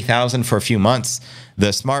hit 80,000 for a few months?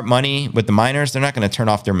 The smart money with the miners, they're not going to turn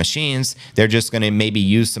off their machines. They're just going to maybe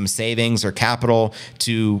use some savings or capital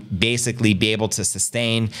to basically be able to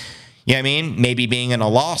sustain, you know what I mean? Maybe being in a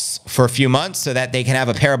loss for a few months so that they can have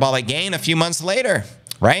a parabolic gain a few months later.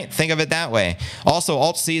 Right? Think of it that way. Also,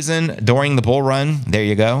 alt season during the bull run. There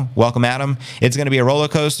you go. Welcome, Adam. It's going to be a roller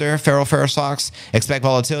coaster. Ferris Fox. Expect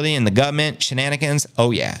volatility in the government shenanigans.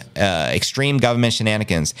 Oh, yeah. Extreme government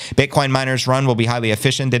shenanigans. Bitcoin miners run will be highly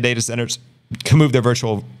efficient. The data centers can move their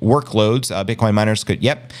virtual workloads. Bitcoin miners could.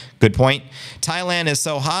 Yep. Good point. Thailand is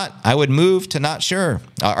so hot. I would move to not sure.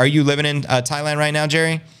 Are you living in Thailand right now,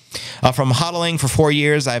 Jerry? From hodling for 4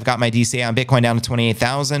 years, I've got my DCA on Bitcoin down to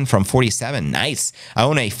 28,000 from 47. Nice. I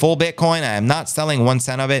own a full Bitcoin. I am not selling 1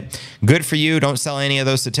 cent of it. Good for you. Don't sell any of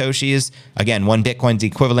those Satoshis. Again, 1 Bitcoin's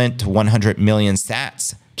equivalent to 100 million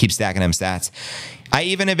sats. Keep stacking them stats.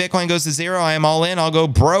 Even if Bitcoin goes to 0, I am all in. I'll go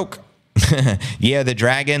broke. Yeah, the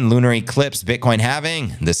dragon, lunar eclipse, Bitcoin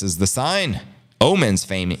halving. This is the sign. Omens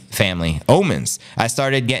family. Omens. I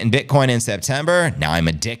started getting Bitcoin in September. Now I'm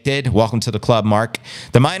addicted. Welcome to the club, Mark.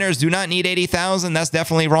 The miners do not need 80,000. That's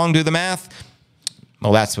definitely wrong. Do the math.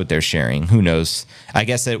 Well, that's what they're sharing. Who knows? I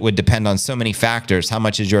guess it would depend on so many factors. How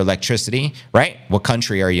much is your electricity, right? What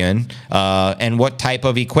country are you in? And what type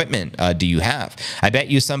of equipment do you have? I bet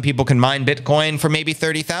you some people can mine Bitcoin for maybe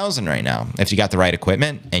 30,000 right now if you got the right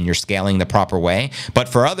equipment and you're scaling the proper way. But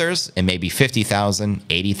for others, it may be 50,000,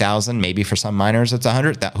 80,000. Maybe for some miners, it's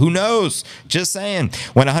 100,000. Who knows? Just saying.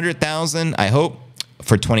 When 100,000, I hope,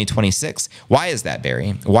 for 2026. Why is that,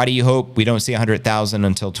 Barry? Why do you hope we don't see 100,000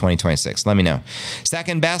 until 2026? Let me know.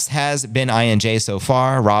 Second best has been INJ so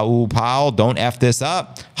far. Raul Powell, don't F this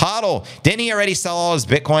up. Hodl, didn't he already sell all his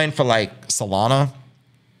Bitcoin for like Solana?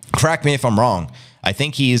 Correct me if I'm wrong. I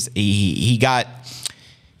think he got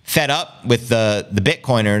fed up with the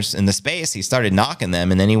Bitcoiners in the space. He started knocking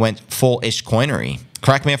them and then he went full-ish coinery.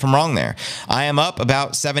 Correct me if I'm wrong there. I am up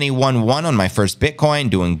about 71.1 on my first Bitcoin,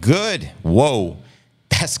 doing good. Whoa.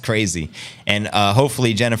 That's crazy. And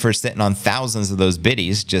hopefully Jennifer's sitting on thousands of those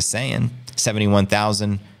biddies, just saying.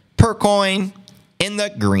 71,000 per coin in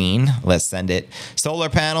the green. Let's send it. Solar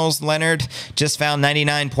panels, Leonard just found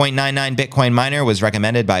 99.99 Bitcoin miner was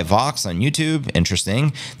recommended by Vox on YouTube.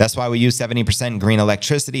 Interesting. That's why we use 70% green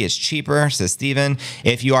electricity. It's cheaper, says Steven.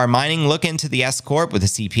 If you are mining, look into the S Corp with a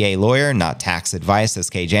CPA lawyer, not tax advice,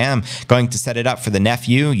 says KJam. Going to set it up for the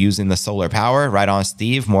nephew using the solar power. Right on,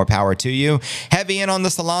 Steve. More power to you. Heavy in on the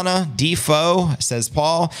Solana. Defo, says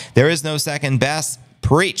Paul. There is no second best.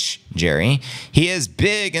 Preach, Jerry. He is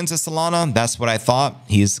big into Solana. That's what I thought.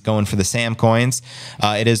 He's going for the Sam coins.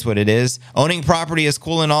 It is what it is. Owning property is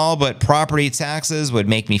cool and all, but property taxes would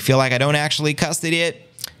make me feel like I don't actually custody it.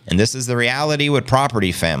 And this is the reality with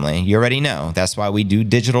property, family. You already know. That's why we do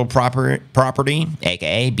digital property,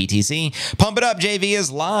 aka BTC. Pump it up, JV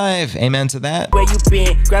is live. Amen to that. Where you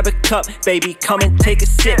been? Grab a cup, baby. Come and take a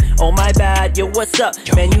sip. Oh my bad, yo, what's up?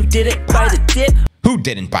 Yo. Man, you didn't buy the dip. Who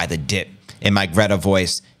didn't buy the dip? In my Greta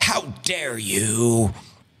voice, how dare you?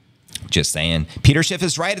 Just saying. Peter Schiff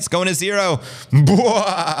is right. It's going to zero.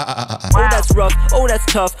 Oh, that's rough. Oh, that's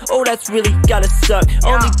tough. Oh, that's really gotta suck.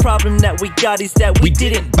 Only problem that we got is that we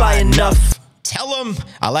didn't buy enough. Tell him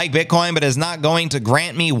I like Bitcoin, but it's not going to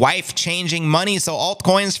grant me wife-changing money, so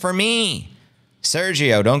altcoins for me.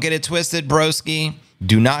 Sergio, don't get it twisted, broski.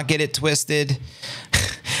 Do not get it twisted.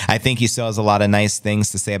 I think he still has a lot of nice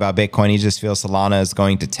things to say about Bitcoin. He just feels Solana is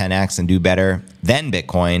going to 10x and do better than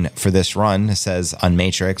Bitcoin for this run, says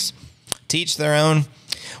Unmatrix. Teach their own.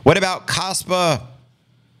 What about Kaspa?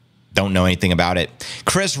 Don't know anything about it.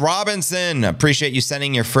 Chris Robinson, appreciate you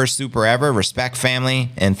sending your first super ever. Respect, family,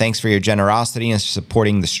 and thanks for your generosity and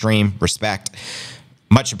supporting the stream. Respect.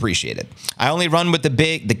 Much appreciated. I only run with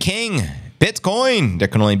the king. Bitcoin, there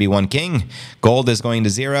can only be one king. Gold is going to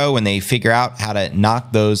zero when they figure out how to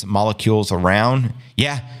knock those molecules around.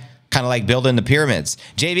 Yeah, kind of like building the pyramids.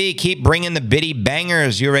 JB, keep bringing the bitty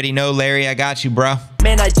bangers. You already know, Larry, I got you, bro.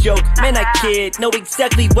 Man, I joke, man, I kid. Know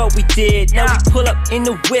exactly what we did. Now we pull up in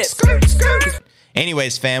the whip.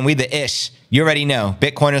 Anyways, fam, we the ish. You already know.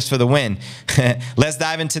 Bitcoiners for the win. Let's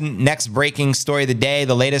dive into next breaking story of the day.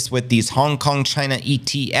 The latest with these Hong Kong China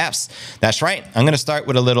ETFs. That's right. I'm going to start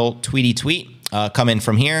with a little tweety tweet. Come in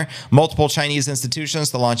from here. Multiple Chinese institutions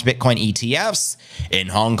to launch Bitcoin ETFs in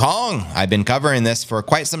Hong Kong. I've been covering this for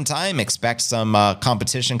quite some time. Expect some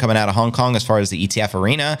competition coming out of Hong Kong as far as the ETF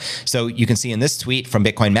arena. So you can see in this tweet from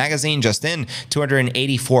Bitcoin Magazine, just in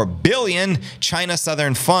 284 billion China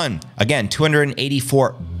Southern Fund. Again,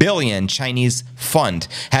 284 billion Chinese fund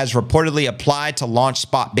has reportedly applied to launch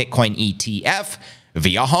spot Bitcoin ETF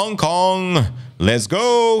via Hong Kong. Let's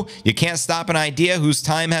go. You can't stop an idea whose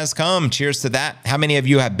time has come. Cheers to that. How many of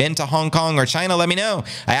you have been to Hong Kong or China? Let me know.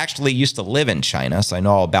 I actually used to live in China, so I know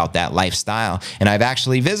all about that lifestyle. And I've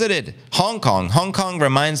actually visited Hong Kong. Hong Kong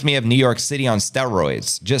reminds me of New York City on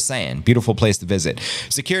steroids. Just saying. Beautiful place to visit.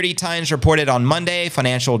 Security Times reported on Monday,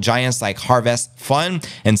 financial giants like Harvest Fund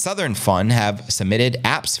and Southern Fund have submitted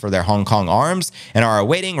apps for their Hong Kong arms and are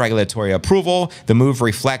awaiting regulatory approval. The move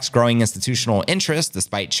reflects growing institutional interest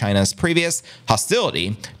despite China's previous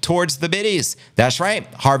hostility towards the biddies. That's right.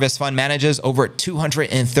 Harvest Fund manages over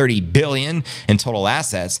 230 billion in total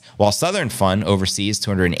assets, while Southern Fund oversees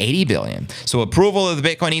 280 billion. So approval of the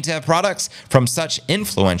Bitcoin ETF products from such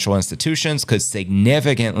influential institutions could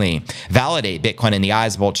significantly validate Bitcoin in the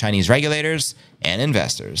eyes of both Chinese regulators and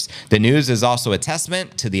investors. The news is also a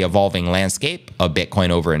testament to the evolving landscape of Bitcoin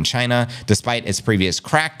over in China. Despite its previous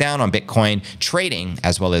crackdown on Bitcoin trading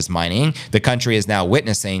as well as mining, the country is now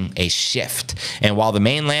witnessing a shift. And while the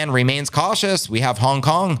mainland remains cautious, we have Hong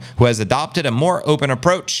Kong, who has adopted a more open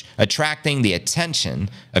approach, attracting the attention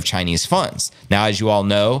of Chinese funds. Now, as you all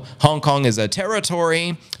know, Hong Kong is a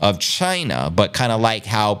territory of China, but kind of like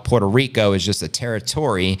how Puerto Rico is just a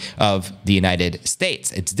territory of the United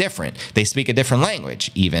States. It's different. They speak a different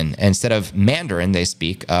language, even. Instead of Mandarin, they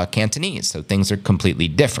speak Cantonese, so things are completely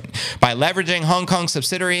different. By leveraging Hong Kong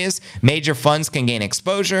subsidiaries, major funds can gain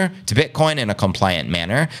exposure to Bitcoin in a compliant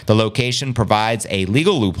manner. The location provides a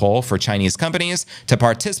legal loophole for Chinese companies to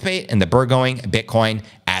participate in the burgeoning Bitcoin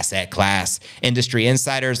asset class. Industry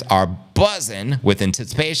insiders are buzzing with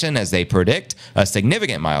anticipation as they predict a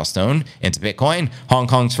significant milestone into Bitcoin. Hong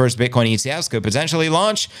Kong's first Bitcoin ETFs could potentially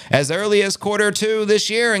launch as early as Q2 this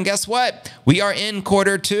year. And guess what? We are in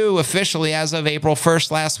Q2 officially as of April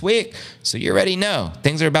 1st last week. So you already know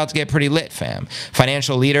things are about to get pretty lit, fam.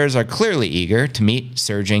 Financial leaders are clearly eager to meet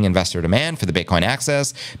surging investor demand for the Bitcoin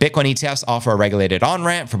access. Bitcoin ETFs offer a regulated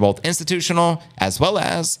on-ramp for both institutional as well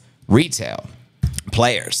as retail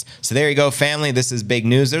players. So there you go, family. This is big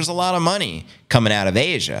news. There's a lot of money coming out of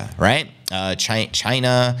Asia, right?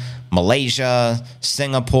 China, Malaysia,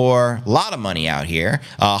 Singapore, a lot of money out here.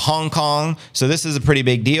 Hong Kong. So this is a pretty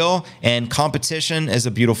big deal. And competition is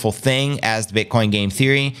a beautiful thing as the Bitcoin game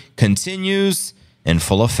theory continues in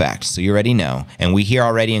full effect. So you already know. And we here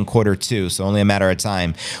already in Q2, so only a matter of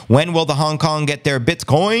time. When will the Hong Kong get their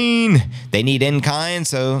Bitcoin? They need in-kind,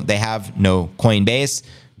 so they have no Coinbase.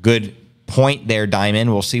 Good point there, Diamond.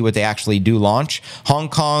 We'll see what they actually do launch. Hong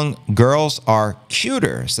Kong girls are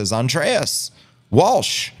cuter, says Andreas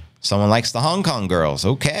Walsh. Someone likes the Hong Kong girls.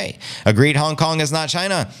 Okay. Agreed, Hong Kong is not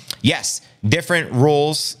China. Yes, different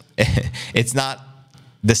rules. It's not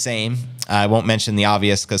the same. I won't mention the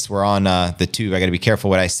obvious because we're on the tube. I got to be careful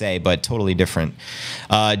what I say, but totally different.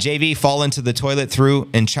 JV, fall into the toilet through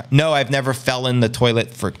in China? No, I've never fell in the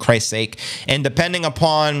toilet, for Christ's sake. And depending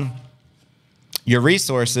upon your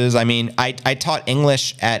resources, I mean, I taught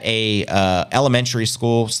English at a elementary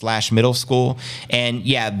school / middle school, and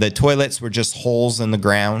yeah, the toilets were just holes in the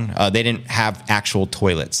ground. They didn't have actual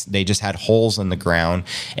toilets. They just had holes in the ground,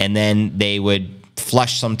 and then they would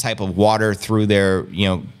flush some type of water through their,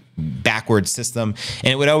 backward system,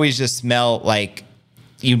 and it would always just smell like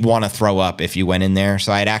you'd want to throw up if you went in there.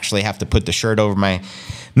 So I'd actually have to put the shirt over my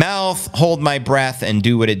mouth, hold my breath, and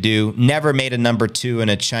do what it do. Never made a number 2 in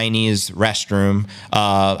a Chinese restroom.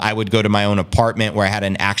 I would go to my own apartment where I had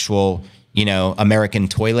an actual, American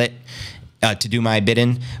toilet to do my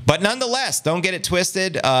bidding. But nonetheless, don't get it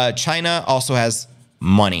twisted. China also has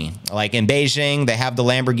money. Like in Beijing, they have the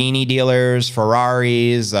Lamborghini dealers,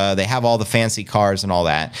 Ferraris, they have all the fancy cars and all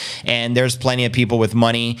that. And there's plenty of people with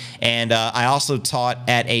money. And I also taught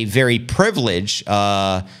at a very privileged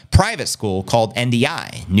private school called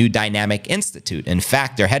NDI, New Dynamic Institute. In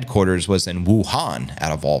fact, their headquarters was in Wuhan,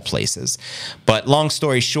 out of all places. But long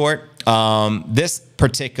story short, this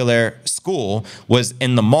particular school was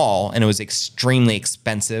in the mall, and it was extremely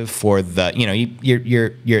expensive for the,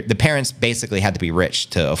 the parents basically had to be rich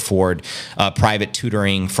to afford private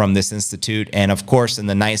tutoring from this institute. And of course, in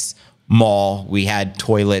the nice mall, we had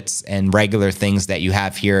toilets and regular things that you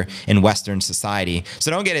have here in Western society.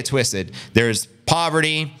 So don't get it twisted. There's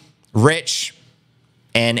poverty, rich,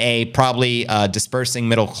 and a probably dispersing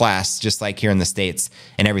middle class, just like here in the States,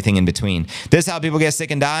 and everything in between. This is how people get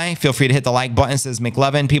sick and die. Feel free to hit the like button, says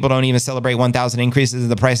McLovin. People don't even celebrate 1,000 increases in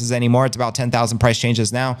the prices anymore. It's about 10,000 price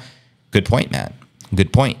changes now. Good point, Matt.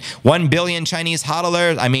 Good point. 1 billion Chinese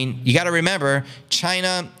hodlers. I mean, you got to remember,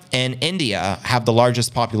 China and India have the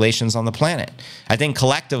largest populations on the planet. I think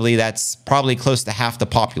collectively that's probably close to half the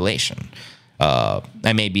population.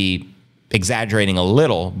 I may be exaggerating a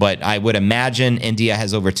little, but I would imagine India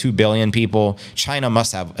has over 2 billion people. China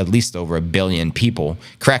must have at least over 1 billion people.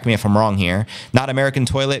 Correct me if I'm wrong here. Not American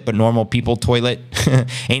toilet, but normal people toilet.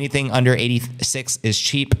 Anything under 86 is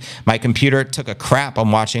cheap. My computer took a crap.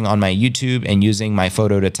 I'm watching on my YouTube and using my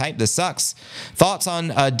photo to type. This sucks. Thoughts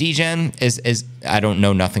on degen is I don't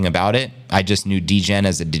know nothing about it. I just knew degen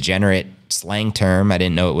as a degenerate slang term. I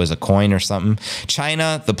didn't know it was a coin or something.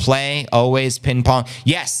 China, the play, always ping pong.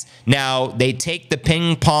 Yes. Now, they take the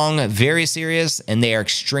ping pong very serious, and they are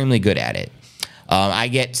extremely good at it. I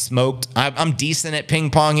get smoked. I'm decent at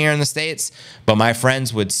ping pong here in the States, but my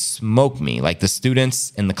friends would smoke me. Like the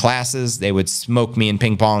students in the classes, they would smoke me in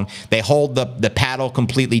ping pong. They hold the paddle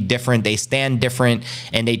completely different. They stand different,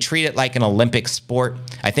 and they treat it like an Olympic sport.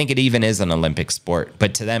 I think it even is an Olympic sport,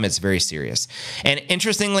 but to them, it's very serious. And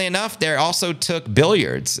interestingly enough, they also took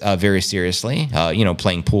billiards very seriously,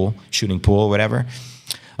 playing pool, shooting pool, whatever.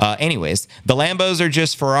 Anyways, the Lambos are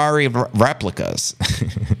just Ferrari replicas.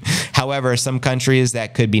 However, some countries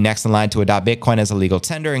that could be next in line to adopt Bitcoin as a legal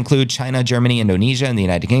tender include China, Germany, Indonesia, and the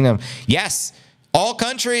United Kingdom. Yes, all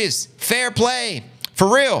countries, fair play,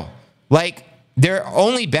 for real. Like, there are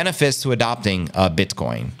only benefits to adopting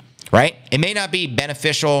Bitcoin, right? It may not be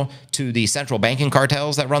beneficial to the central banking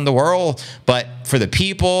cartels that run the world, but for the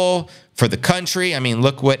people, for the country, I mean,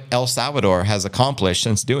 look what El Salvador has accomplished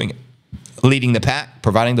since doing it. Leading the pack,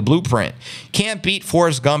 providing the blueprint. Can't beat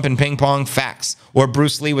Forrest Gump in ping pong, facts. Or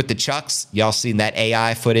Bruce Lee with the chucks. Y'all seen that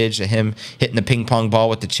AI footage of him hitting the ping pong ball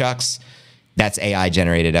with the chucks? That's AI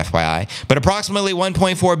generated, FYI. But approximately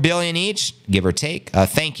 1.4 billion each, give or take.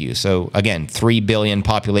 Thank you. So again, 3 billion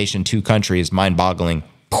population, 2 countries, mind-boggling.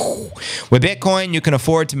 With Bitcoin, you can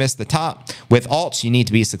afford to miss the top. With alts, you need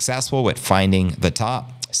to be successful with finding the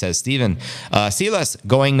top. Says Steven. Silas,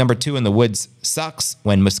 going number 2 in the woods sucks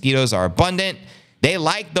when mosquitoes are abundant. They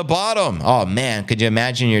like the bottom. Oh, man. Could you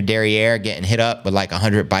imagine your derriere getting hit up with like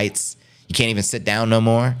 100 bites? You can't even sit down no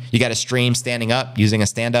more. You got to stream standing up using a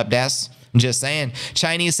stand-up desk. I'm just saying.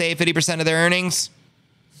 Chinese save 50% of their earnings.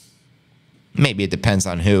 Maybe it depends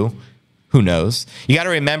on who. Who knows? You got to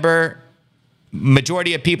remember,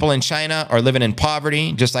 majority of people in China are living in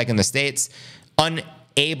poverty, just like in the States.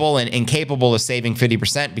 Unable and incapable of saving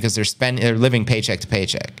 50% because they're living paycheck to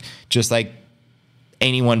paycheck, just like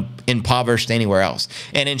anyone impoverished anywhere else.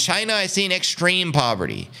 And in China, I've seen extreme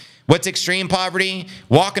poverty. What's extreme poverty?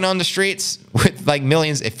 Walking on the streets with like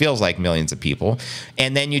millions, it feels like millions of people.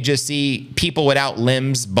 And then you just see people without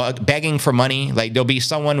limbs begging for money. Like there'll be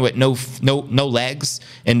someone with no legs,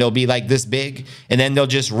 and they'll be like this big, and then they'll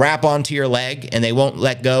just wrap onto your leg and they won't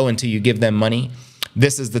let go until you give them money.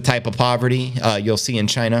 This is the type of poverty you'll see in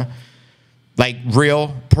China. Like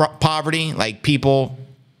real poverty, like people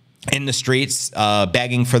in the streets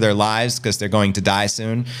begging for their lives because they're going to die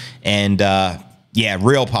soon. And yeah,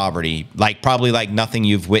 real poverty, like probably like nothing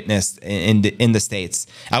you've witnessed in the States.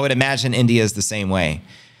 I would imagine India is the same way.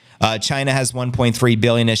 China has 1.3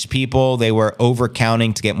 billion-ish people. They were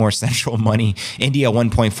overcounting to get more central money. India,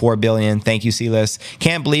 1.4 billion. Thank you, Silas.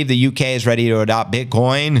 Can't believe the UK is ready to adopt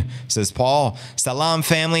Bitcoin, says Paul. Salam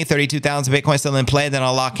family, 32,000 Bitcoin still in play. Then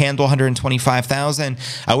Allah candle, 125,000.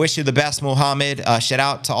 I wish you the best, Muhammad. Shout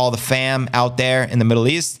out to all the fam out there in the Middle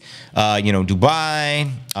East.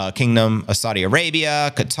 Dubai, Kingdom of Saudi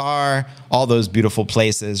Arabia, Qatar, all those beautiful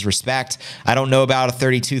places. Respect. I don't know about a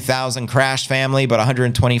 32,000 crash family, but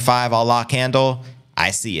 125 Allah candle.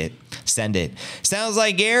 I see it. Send it. Sounds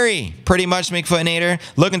like Gary. Pretty much, McFootnator.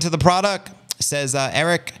 Look into the product. Says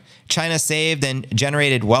Eric. China saved and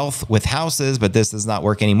generated wealth with houses, but this does not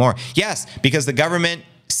work anymore. Yes, because the government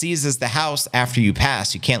seizes the house after you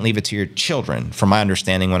pass. You can't leave it to your children, from my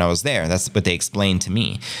understanding when I was there. That's what they explained to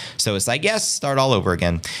me. So it's like, yes, start all over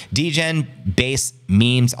again. Degen base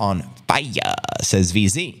memes on fire, says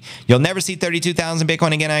VZ. You'll never see 32,000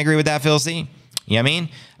 Bitcoin again. I agree with that, Phil C. You know what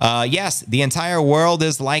I mean? Yes, the entire world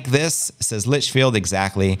is like this, says Litchfield.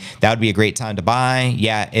 Exactly. That would be a great time to buy.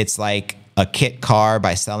 Yeah, it's like a kit car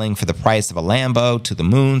by selling for the price of a Lambo to the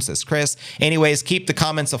moon, says Chris. Anyways, keep the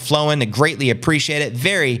comments flowing. I greatly appreciate it.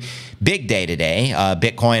 Very big day today.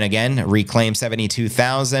 Bitcoin, again, reclaimed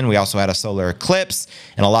 72,000. We also had a solar eclipse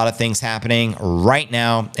and a lot of things happening right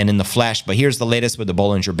now and in the flesh. But here's the latest with the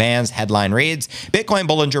Bollinger Bands. Headline reads, Bitcoin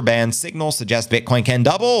Bollinger Band signal suggests Bitcoin can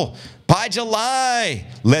double by July.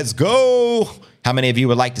 Let's go. How many of you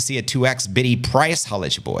would like to see a 2x biddy price? Holla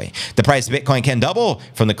at your boy. The price of Bitcoin can double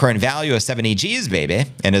from the current value of 70 G's, baby,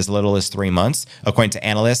 in as little as 3 months. According to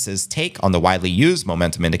analysts' take on the widely used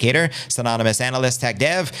momentum indicator, synonymous analyst Tech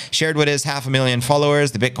Dev shared with his 500,000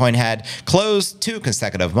 followers the Bitcoin had closed 2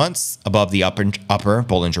 consecutive months above the upper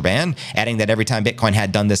Bollinger Band, adding that every time Bitcoin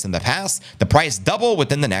had done this in the past, the price doubled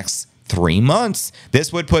within the next 3 months.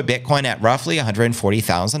 This would put Bitcoin at roughly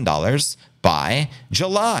 $140,000 by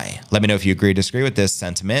July. Let me know if you agree or disagree with this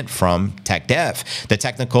sentiment from Tech Dev. The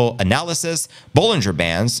technical analysis, Bollinger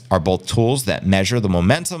Bands are both tools that measure the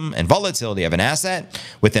momentum and volatility of an asset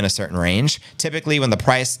within a certain range. Typically, when the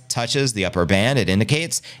price touches the upper band, it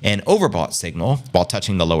indicates an overbought signal, while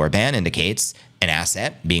touching the lower band indicates an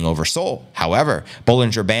asset being oversold. However,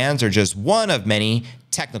 Bollinger Bands are just one of many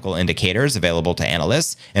technical indicators available to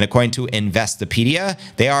analysts, and according to Investopedia,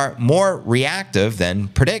 they are more reactive than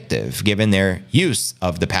predictive. Given their use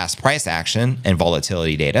of the past price action and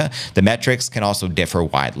volatility data, the metrics can also differ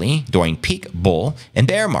widely during peak bull and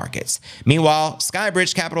bear markets. Meanwhile,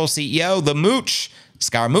 Skybridge Capital CEO, the Mooch,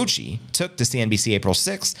 Scaramucci, took to CNBC April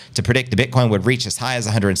 6th to predict the Bitcoin would reach as high as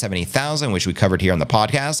 170,000, which we covered here on the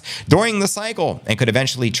podcast, during the cycle, and could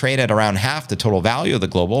eventually trade at around half the total value of the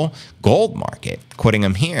global gold market. Quoting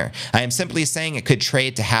him here, "I am simply saying it could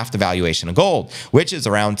trade to half the valuation of gold, which is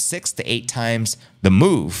around 6 to 8 times the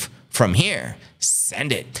move from here.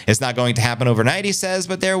 Send it. It's not going to happen overnight," he says,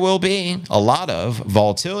 "but there will be a lot of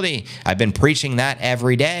volatility. I've been preaching that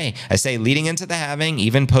every day. I say leading into the halving,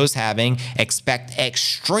 even post-halving, expect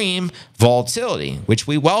extreme volatility," which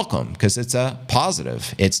we welcome because it's a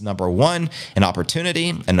positive. It's number one, an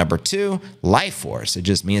opportunity, and number two, life force. It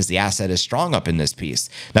just means the asset is strong up in this piece.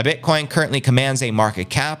 Now, Bitcoin currently commands a market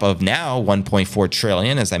cap of now 1.4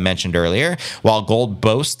 trillion, as I mentioned earlier, while gold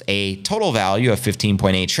boasts a total value of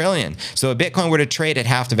 15.8 trillion. So if Bitcoin were to trade at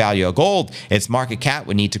half the value of gold, its market cap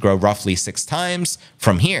would need to grow roughly 6 times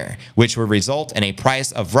from here, which would result in a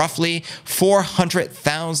price of roughly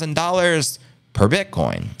 $400,000 per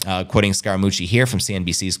Bitcoin. Quoting Scaramucci here from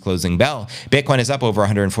CNBC's Closing Bell, Bitcoin is up over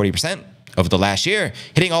 140% over the last year,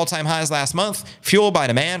 hitting all-time highs last month, fueled by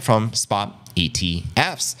demand from spot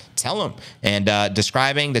ETFs. Tell them. And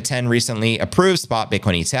describing the 10 recently approved spot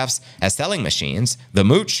Bitcoin ETFs as selling machines, the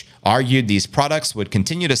Mooch argued these products would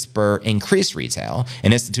continue to spur increased retail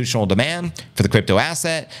and institutional demand for the crypto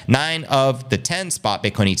asset. 9 of the 10 spot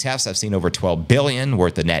Bitcoin ETFs have seen over 12 billion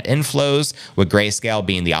worth of net inflows, with Grayscale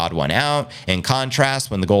being the odd one out. In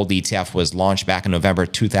contrast, when the gold ETF was launched back in November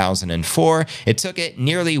 2004, it took it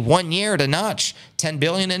nearly 1 year to notch 10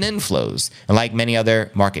 billion in inflows. And like many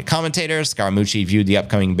other market commentators, Scaramucci viewed the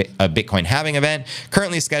upcoming Bitcoin halving event,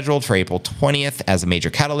 currently scheduled for April 20th, as a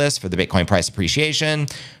major catalyst for the Bitcoin price appreciation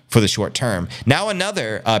for the short term. Now,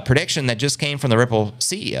 another prediction that just came from the Ripple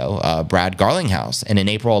CEO, Brad Garlinghouse. In an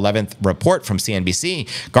April 11th report from CNBC,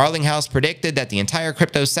 Garlinghouse predicted that the entire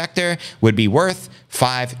crypto sector would be worth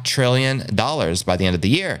 $5 trillion by the end of the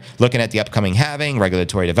year. Looking at the upcoming halving,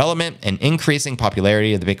 regulatory development, and increasing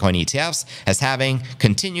popularity of the Bitcoin ETFs as having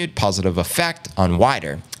continued positive effect on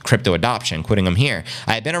wider crypto adoption. Quoting him here,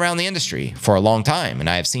 "I have been around the industry for a long time, and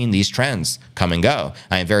I have seen these trends come and go.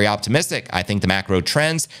 I am very optimistic. I think the macro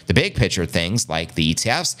trends, the big picture things like the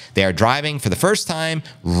ETFs, they are driving for the first time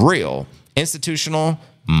real institutional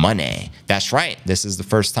money." That's right. This is the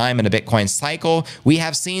first time in a Bitcoin cycle we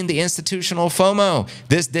have seen the institutional FOMO.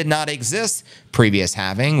 This did not exist previous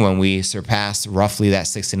halving, when we surpassed roughly that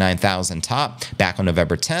 69,000 top back on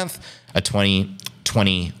November 10th of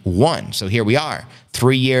 2021. So here we are.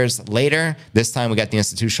 3 years later, this time we got the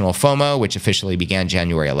institutional FOMO, which officially began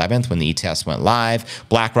January 11th when the ETFs went live.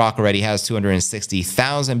 BlackRock already has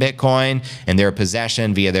 260,000 Bitcoin in their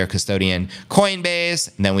possession via their custodian Coinbase.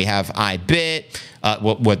 And then we have iBit.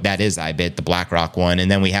 What that is iBit, the BlackRock one. And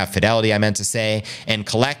then we have Fidelity, I meant to say. And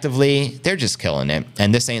collectively, they're just killing it.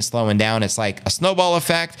 And this ain't slowing down. It's like a snowball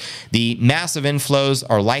effect. The massive inflows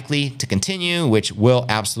are likely to continue, which will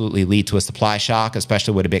absolutely lead to a supply shock,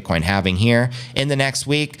 especially with a Bitcoin halving here in the next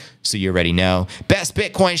week. So you already know. Best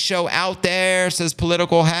Bitcoin show out there, says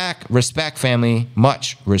Political Hack. Respect, family.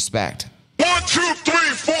 Much respect. 1, 2,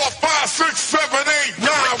 3, 4, 5, 6, 7, 8, 9.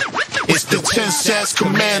 It's the 10 Sats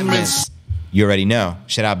Commandments. You already know.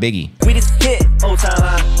 Shout out Biggie. We just hit old time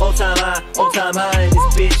high, old time high, old time high in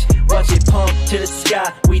this bitch. Watch it pump to the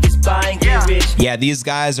sky. We just buy and get rich. Yeah, these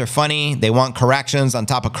guys are funny. They want corrections on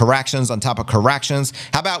top of corrections on top of corrections.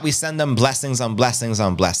 How about we send them blessings on blessings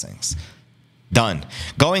on blessings? Done.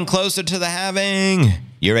 Going closer to the halving.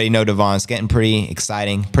 You already know, Devon. It's getting pretty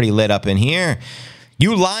exciting, pretty lit up in here.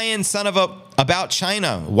 You lying son of a about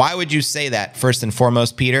China. Why would you say that? First and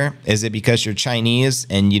foremost, Peter, is it because you're Chinese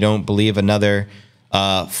and you don't believe another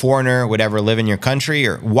foreigner would ever live in your country?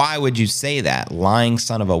 Or why would you say that? Lying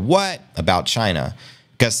son of a what about China?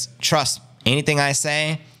 Because trust, anything I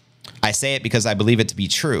say it because I believe it to be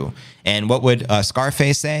true. And what would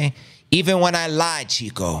Scarface say? Even when I lie,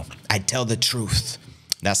 Chico, I tell the truth.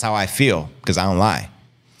 That's how I feel because I don't lie.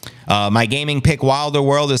 My gaming pick Wilder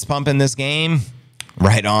World is pumping this game.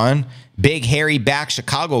 Right on. Big hairy back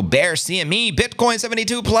Chicago Bears CME Bitcoin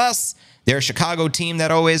 72 plus. They're a Chicago team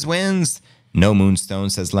that always wins. No moonstone,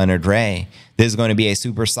 says Leonard Ray. This is going to be a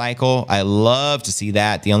super cycle. I love to see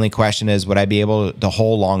that. The only question is, would I be able to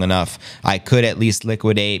hold long enough? I could at least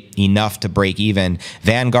liquidate enough to break even.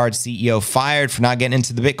 Vanguard CEO fired for not getting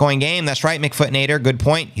into the Bitcoin game. That's right, McFootnator. Good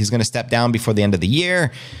point. He's going to step down before the end of the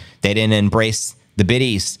year. They didn't embrace the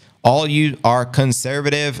biddies. All you are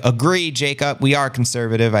conservative. Agree, Jacob. We are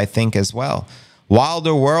conservative, I think, as well.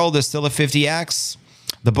 Wilder World is still a 50x.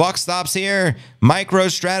 The buck stops here.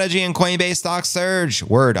 MicroStrategy and Coinbase stock surge.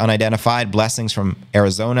 Word unidentified. Blessings from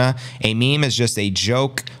Arizona. A meme is just a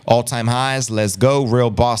joke. All-time highs. Let's go,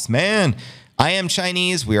 real boss man. I am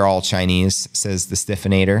Chinese. We are all Chinese, says the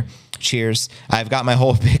Stiffinator. Cheers. I've got my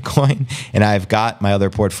whole Bitcoin and I've got my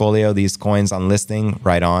other portfolio. These coins on listing.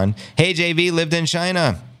 Right on. Hey, JV lived in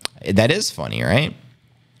China. That is funny, right?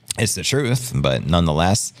 It's the truth, but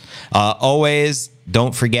nonetheless. Always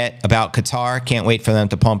don't forget about Qatar. Can't wait for them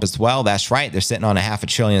to pump as well. That's right. They're sitting on a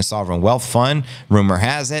 $500 billion sovereign wealth fund. Rumor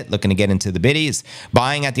has it. Looking to get into the biddies.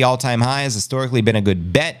 Buying at the all-time high has historically been a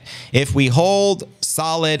good bet. If we hold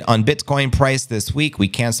solid on Bitcoin price this week, we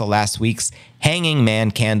cancel last week's hanging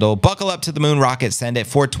man candle. Buckle up to the moon rocket. Send it.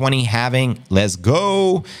 420 halving. Let's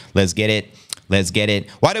go. Let's get it. Let's get it.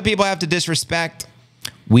 Why do people have to disrespect?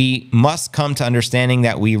 We must come to understanding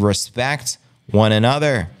that we respect one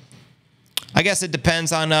another. I guess it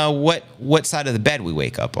depends on what side of the bed we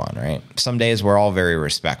wake up on, right? Some days we're all very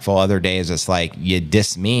respectful. Other days it's like, you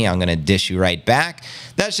diss me, I'm going to dish you right back.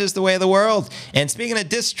 That's just the way of the world. And speaking of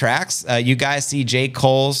diss tracks, you guys see J.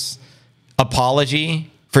 Cole's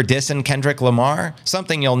apology for dissing Kendrick Lamar?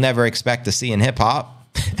 Something you'll never expect to see in hip-hop.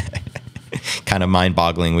 Kind of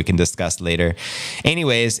mind-boggling. We can discuss later.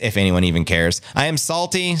 Anyways, if anyone even cares. I am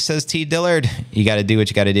salty, says T. Dillard. You got to do what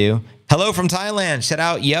you got to do. Hello from Thailand. Shout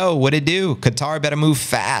out, yo, what it do? Qatar better move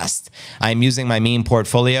fast. I'm using my meme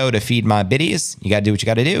portfolio to feed my biddies. You got to do what you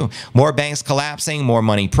got to do. More banks collapsing, more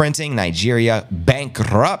money printing. Nigeria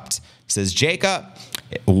bankrupt, says Jacob.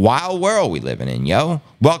 Wild world we living in, yo.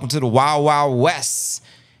 Welcome to the Wild Wild West.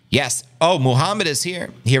 Yes. Oh, Muhammad is here.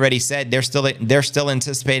 He already said they're still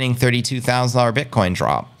anticipating $32,000 Bitcoin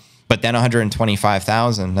drop, but then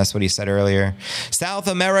 125,000. That's what he said earlier. South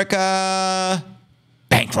America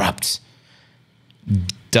bankrupt.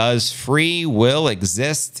 Does free will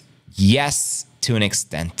exist? Yes, to an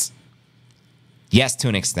extent. Yes, to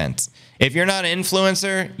an extent. If you're not an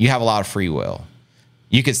influencer, you have a lot of free will.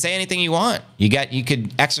 You could say anything you want. You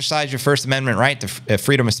could exercise your First Amendment right to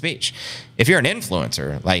freedom of speech. If you're an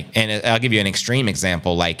influencer, like, and I'll give you an extreme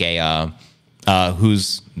example, like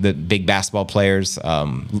who's the big basketball players,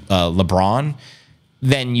 LeBron,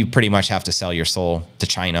 then you pretty much have to sell your soul to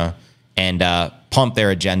China and pump their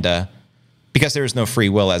agenda, because there is no free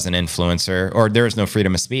will as an influencer, or there is no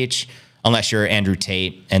freedom of speech unless you're Andrew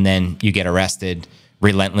Tate and then you get arrested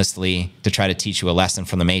relentlessly to try to teach you a lesson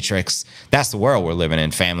from the Matrix. That's the world we're living in,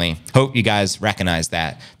 family. Hope you guys recognize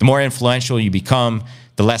that. The more influential you become,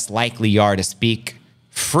 the less likely you are to speak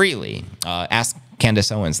freely. Ask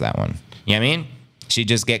Candace Owens that one. You know what I mean? She'd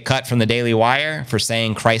just get cut from the Daily Wire for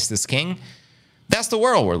saying Christ is king. That's the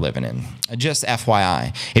world we're living in. Just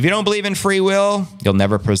FYI. If you don't believe in free will, you'll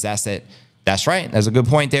never possess it. That's right. That's a good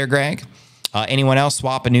point there, Greg. Anyone else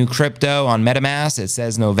swap a new crypto on MetaMask? It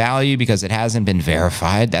says no value because it hasn't been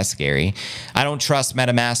verified. That's scary. I don't trust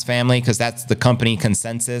MetaMask, family, because that's the company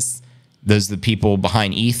consensus. Those are the people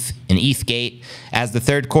behind ETH and ETHgate. As the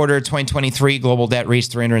third quarter of 2023, global debt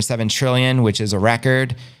reached $307 trillion, which is a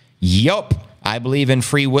record. Yup, I believe in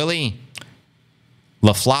Free Willy.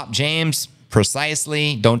 LaFlop James,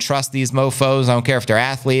 precisely. Don't trust these mofos. I don't care if they're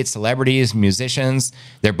athletes, celebrities, musicians.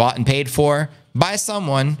 They're bought and paid for by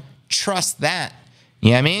someone. Trust that.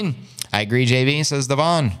 You know what I mean? I agree, JV, says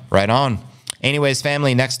Devon. Right on. Anyways,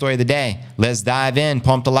 family, next story of the day. Let's dive in.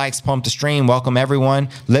 Pump the likes, pump the stream. Welcome, everyone.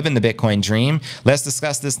 Living the Bitcoin dream. Let's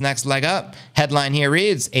discuss this next leg up. Headline here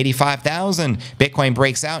reads 85,000. Bitcoin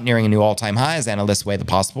breaks out, nearing a new all-time high as analysts weigh the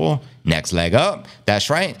possible next leg up. That's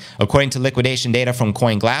right. According to liquidation data from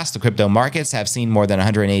CoinGlass, the crypto markets have seen more than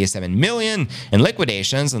 187 million in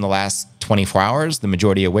liquidations in the last 24 hours, the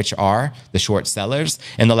majority of which are the short sellers.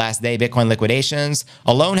 In the last day, Bitcoin liquidations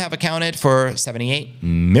alone have accounted for $78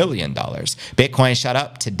 million. Bitcoin shot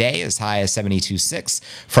up today as high as 72.6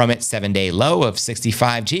 from its 7-day low of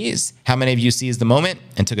 65 Gs. How many of you seized the moment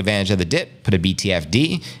and took advantage of the dip? Put a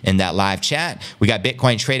BTFD in that live chat. We got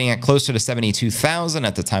Bitcoin trading at closer to 72,000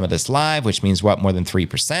 at the time of this live, which means we're up more than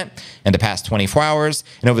 3% in the past 24 hours.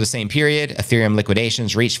 And over the same period, Ethereum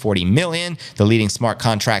liquidations reached 40 million. The leading smart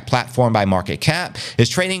contract platform by market cap is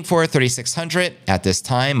trading for 3,600 at this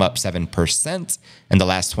time, up 7% in the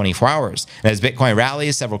last 24 hours. And as Bitcoin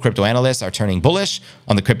rallies, several crypto analysts are turning bullish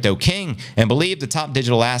on the crypto king and believe the top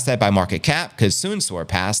digital asset by market cap could soon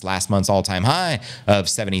surpass last month's all-time high of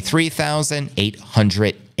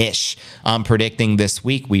 $73,880. ish. I'm predicting this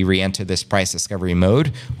week we re-enter this price discovery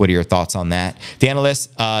mode. What are your thoughts on that? The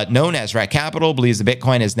analyst known as Rat Capital believes the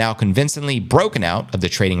Bitcoin is now convincingly broken out of the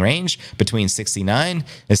trading range between 69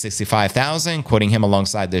 and 65,000. Quoting him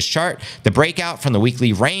alongside this chart, the breakout from the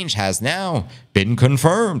weekly range has now been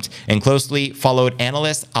confirmed. And closely followed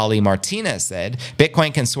analyst Ali Martinez said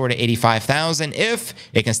Bitcoin can soar to 85,000 if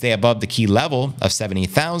it can stay above the key level of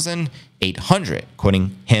 70,800.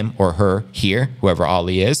 Quoting him or her here, whoever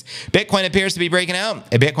Ali is, Bitcoin appears to be breaking out.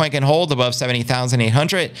 If Bitcoin can hold above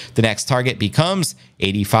 70,800, the next target becomes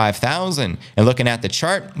 85,000. And looking at the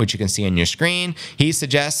chart, which you can see on your screen, he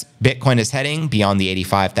suggests Bitcoin is heading beyond the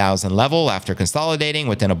 85,000 level after consolidating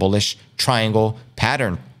within a bullish triangle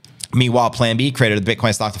pattern. Meanwhile, Plan B, creator of the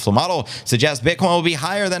Bitcoin stock to flow model, suggests Bitcoin will be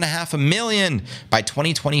higher than 500,000 by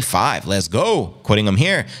 2025. Let's go. Quoting him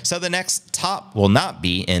here. So the next top will not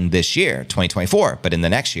be in this year, 2024, but in the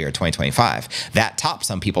next year, 2025. That top,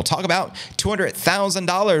 some people talk about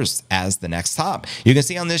 $200,000 as the next top. You can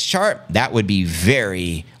see on this chart, that would be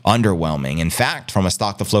very underwhelming. In fact, from a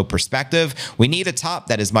stock to flow perspective, we need a top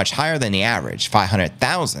that is much higher than the average,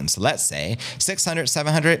 500,000. So let's say 600,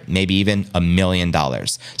 700, maybe even $1 million.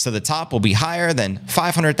 So the top will be higher than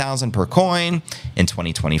 500,000 per coin in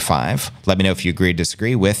 2025. Let me know if you agree or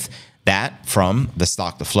disagree with that from the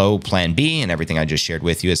stock to flow Plan B and everything I just shared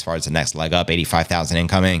with you as far as the next leg up, 85,000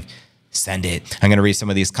 incoming. Send it. I'm going to read some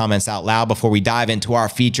of these comments out loud before we dive into our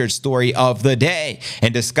featured story of the day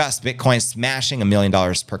and discuss Bitcoin smashing $1 million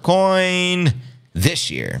per coin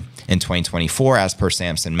this year in 2024, as per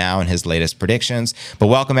Samson Mow and his latest predictions. But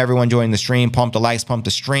welcome everyone joining the stream. Pump the likes, pump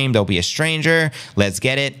the stream. Don't be a stranger. Let's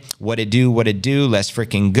get it. What it do, what it do. Let's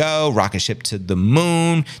freaking go. Rocket ship to the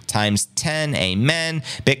moon times 10. Amen.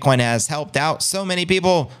 Bitcoin has helped out so many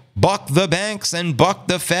people. Buck the banks and buck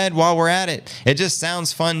the Fed while we're at it. It just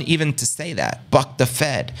sounds fun even to say that. Buck the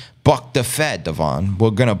Fed. Buck the Fed, Devon.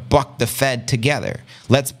 We're going to buck the Fed together.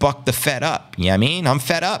 Let's buck the Fed up. You know what I mean? I'm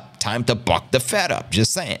fed up. Time to buck the Fed up.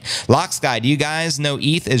 Just saying. Locksky, do you guys know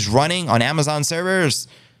ETH is running on Amazon servers?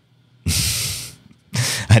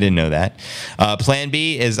 I didn't know that. Plan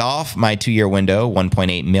B is off. My 2-year window,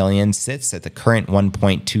 1.8 million, sits at the current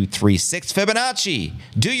 1.236 Fibonacci.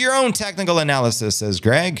 Do your own technical analysis, says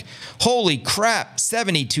Greg. Holy crap,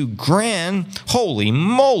 72 grand. Holy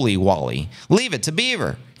moly, Wally. Leave it to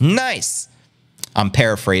Beaver. Nice. I'm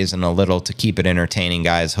paraphrasing a little to keep it entertaining,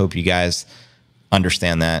 guys. Hope you guys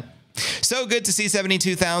understand that. So good to see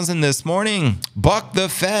 72,000 this morning. Buck the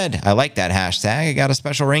Fed. I like that hashtag. It got a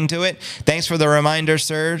special ring to it. Thanks for the reminder,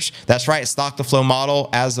 Serge. That's right. Stock to flow model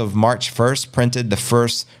as of March 1st printed the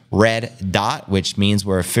first red dot, which means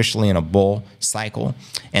we're officially in a bull cycle.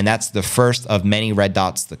 And that's the first of many red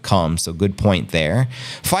dots to come. So good point there.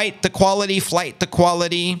 Fight the quality, flight the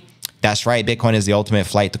quality. That's right. Bitcoin is the ultimate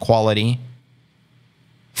flight to quality,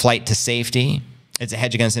 flight to safety. It's a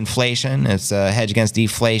hedge against inflation. It's a hedge against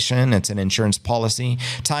deflation. It's an insurance policy.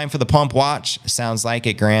 Time for the pump watch. Sounds like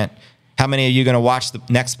it, Grant. How many of you going to watch the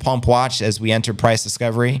next pump watch as we enter price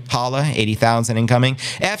discovery? Holla, 80,000 incoming.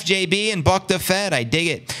 FJB and buck the Fed. I dig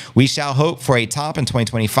it. We shall hope for a top in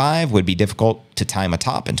 2025. Would be difficult to time a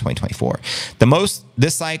top in 2024. The most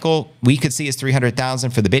this cycle we could see is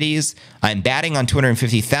 300,000 for the biddies. I'm batting on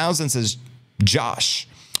 250,000, says Josh.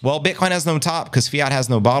 Well, Bitcoin has no top because fiat has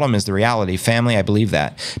no bottom is the reality. Family, I believe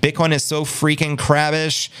that. Bitcoin is so freaking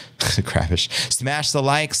crabbish. Crabbish. Smash the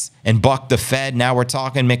likes and buck the Fed. Now we're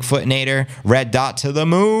talking McFootnator. Red dot to the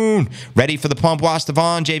moon. Ready for the pump watch,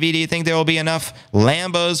 Devon. JV, do you think there will be enough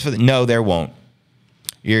Lambos for the... No, there won't.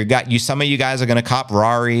 Some of you guys are going to cop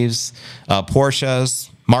Raris, Porsches.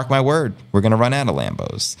 Mark my word, we're going to run out of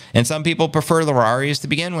Lambos. And some people prefer the Raris to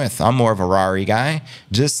begin with. I'm more of a Rari guy.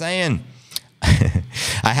 Just saying.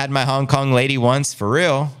 I had my Hong Kong lady once, for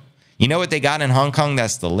real. You know what they got in Hong Kong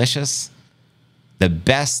that's delicious? The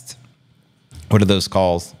best, what are those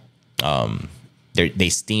called? They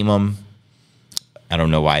steam them. I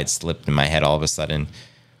don't know why it slipped in my head all of a sudden.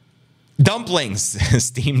 Dumplings.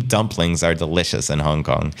 Steamed dumplings are delicious in Hong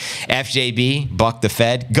Kong. FJB, buck the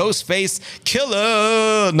Fed. Ghostface,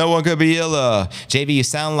 killer. No one could be iller. JB, you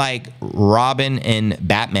sound like Robin in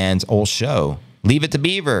Batman's old show. Leave it to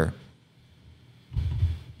Beaver.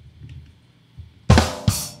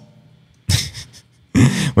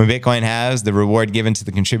 When Bitcoin halves, the reward given to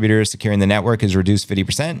the contributors securing the network is reduced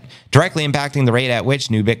 50%, directly impacting the rate at which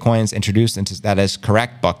new Bitcoins introduced into... That is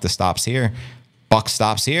correct. Buck the stops here. Buck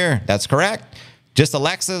stops here. That's correct. Just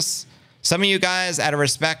Alexis. Some of you guys, out of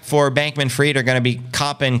respect for Bankman-Fried, are going to be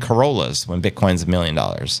copping Corollas when Bitcoin's $1 million.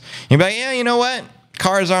 You'll be like, yeah, you know what?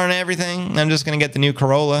 Cars aren't everything. I'm just going to get the new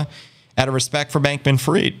Corolla. Out of respect for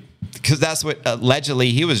Bankman-Fried. Because that's what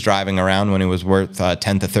allegedly he was driving around when it was worth $10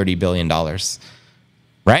 to $30 billion.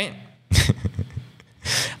 Right?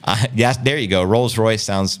 Yes, there you go. Rolls Royce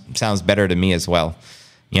sounds better to me as well.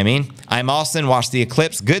 You know what I mean? I'm Austin. Watch the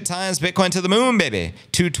eclipse. Good times. Bitcoin to the moon, baby.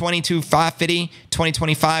 222, 550,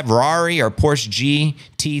 2025 Ferrari or Porsche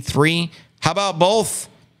GT3. How about both?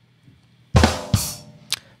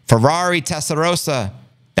 Ferrari Testarossa.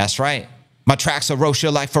 That's right. My tracks are Rocha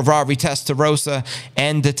like Ferrari Testarossa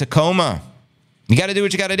and the Tacoma. You got to do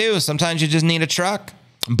what you got to do. Sometimes you just need a truck.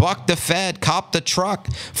 Buck the Fed. Cop the truck.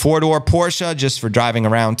 Four-door Porsche just for driving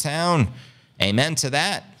around town. Amen to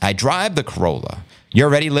that. I drive the Corolla. You're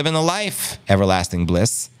already living the life. Everlasting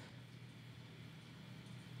bliss.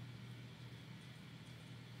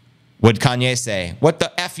 What'd Kanye say? What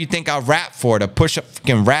the F you think I'll rap for? To push up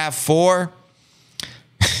fucking RAV4?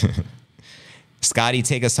 Scotty,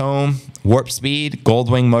 take us home. Warp Speed,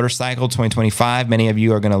 Goldwing Motorcycle 2025. Many of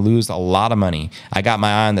you are going to lose a lot of money. I got my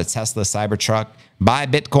eye on the Tesla Cybertruck. Buy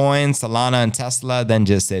Bitcoin, Solana, and Tesla, then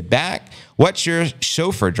just sit back. What's your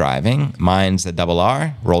chauffeur driving? Mine's a double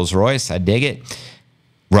R, Rolls Royce. I dig it.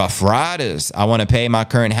 Rough Riders. I want to pay my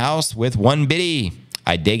current house with one bitty.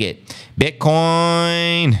 I dig it.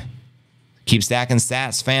 Bitcoin. Keep stacking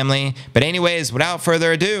sats, family. But anyways, without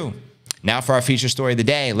further ado, now for our feature story of the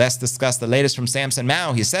day. Let's discuss the latest from Samson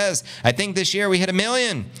Mow. He says, I think this year we hit 1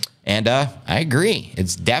 million. And I agree.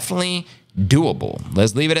 It's definitely doable.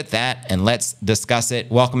 Let's leave it at that and let's discuss it.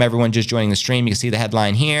 Welcome everyone just joining the stream. You can see the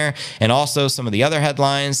headline here and also some of the other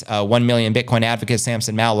headlines. 1 million Bitcoin advocate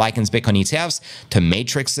Samson Mow likens Bitcoin ETFs to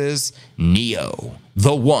Matrix's Neo.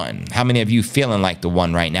 The one. How many of you feeling like the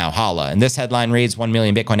one right now? Holla. And this headline reads 1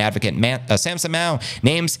 million Bitcoin advocate Samson Mow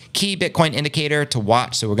names key Bitcoin indicator to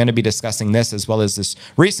watch. So we're going to be discussing this as well as this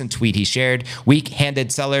recent tweet he shared.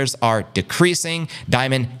 Weak-handed sellers are decreasing.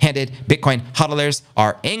 Diamond-handed Bitcoin hodlers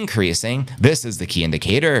are increasing. This is the key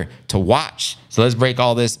indicator to watch. So let's break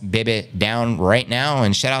all this baby down right now.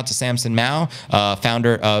 And shout out to Samson Mow,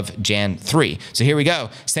 founder of Jan 3. So here we go.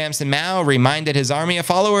 Samson Mow reminded his army of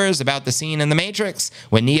followers about the scene in the Matrix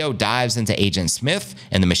when Neo dives into Agent Smith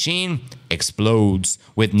and the machine explodes,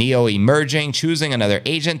 with Neo emerging, choosing another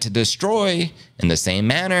agent to destroy in the same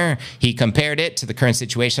manner. He compared it to the current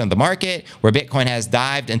situation of the market, where Bitcoin has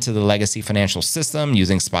dived into the legacy financial system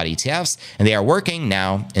using spot ETFs, and they are working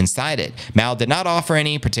now inside it. Mal did not offer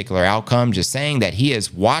any particular outcome, just saying that he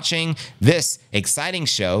is watching this exciting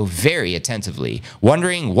show very attentively,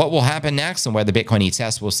 wondering what will happen next and whether Bitcoin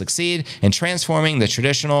ETFs will succeed in transforming the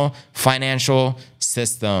traditional financial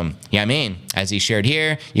system. Yeah, I mean, as he shared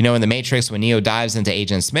here, you know, in the Matrix, when Neo dives into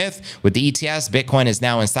Agent Smith with the ETFs, Bitcoin is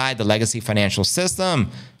now inside the legacy financial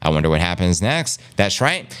system. I wonder what happens next. That's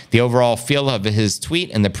right. The overall feel of his tweet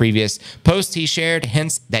in the previous post he shared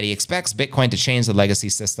hints that he expects Bitcoin to change the legacy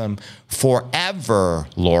system forever,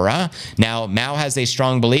 Laura. Now, Mao has a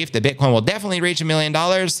strong belief that Bitcoin will definitely reach $1 million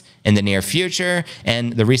in the near future,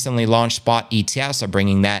 and the recently launched spot ETFs are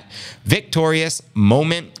bringing that victorious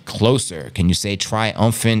moment closer. Can you say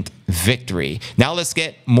triumphant victory? Now let's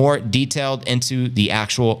get more detailed into the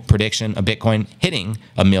actual prediction of Bitcoin hitting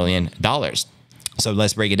 $1 million. So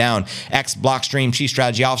let's break it down. Ex-Blockstream Chief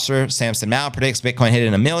Strategy Officer Samson Mow predicts Bitcoin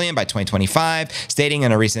hitting 1 million by 2025, stating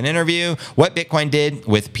in a recent interview what Bitcoin did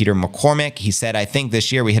with Peter McCormick. He said, I think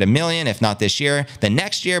this year we hit 1 million, if not this year, then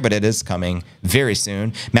next year, but it is coming very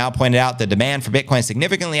soon. Mow pointed out the demand for Bitcoin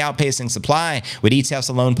significantly outpacing supply, with ETFs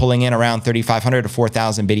alone pulling in around 3,500 to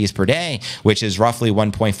 4,000 biddies per day, which is roughly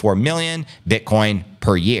 1.4 million Bitcoin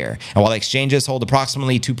per year. And while exchanges hold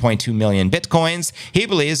approximately 2.2 million Bitcoins, he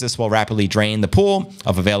believes this will rapidly drain the pool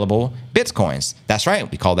of available Bitcoins. That's right.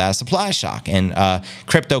 We call that a supply shock. And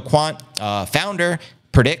CryptoQuant founder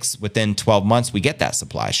predicts within 12 months we get that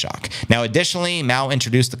supply shock. Now, additionally, Mao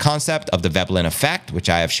introduced the concept of the Veblen effect, which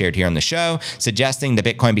I have shared here on the show, suggesting that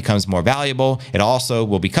Bitcoin becomes more valuable. It also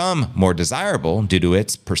will become more desirable due to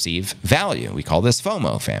its perceived value. We call this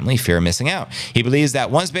FOMO, family, fear of missing out. He believes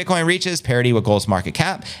that once Bitcoin reaches parity with gold's market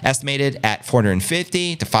cap, estimated at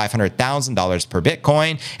 $450,000 to $500,000 per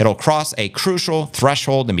Bitcoin, it'll cross a crucial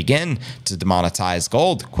threshold and begin to demonetize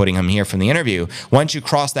gold. Quoting him here from the interview, once you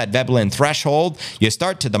cross that Veblen threshold, you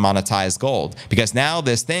start to demonetize gold, because now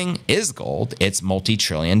this thing is gold. It's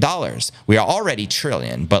multi-trillion dollars. We are already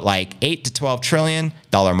trillion, but like 8 to 12 trillion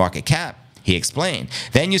dollar market cap, he explained.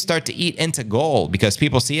 Then you start to eat into gold because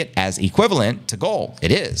people see it as equivalent to gold.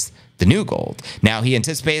 It is. the new gold. Now, he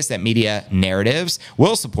anticipates that media narratives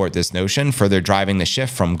will support this notion, further driving the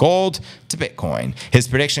shift from gold to Bitcoin. His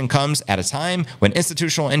prediction comes at a time when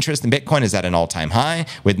institutional interest in Bitcoin is at an all-time high,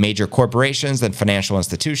 with major corporations and financial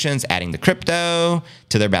institutions adding the crypto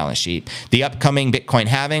to their balance sheet. The upcoming Bitcoin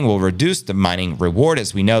halving will reduce the mining reward.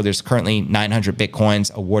 As we know, there's currently 900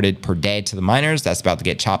 Bitcoins awarded per day to the miners. That's about to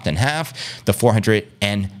get chopped in half, the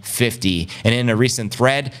 450. And in a recent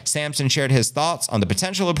thread, Samson shared his thoughts on the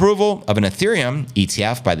potential approval of an Ethereum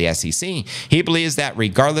ETF by the SEC. He believes that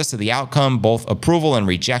regardless of the outcome, both approval and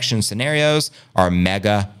rejection scenarios are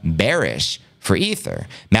mega bearish for Ether.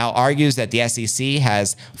 Mow argues that the SEC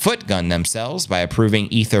has footgunned themselves by approving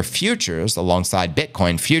Ether futures alongside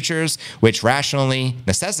Bitcoin futures, which rationally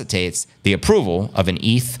necessitates the approval of an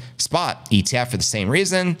ETH spot ETF for the same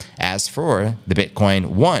reason as for the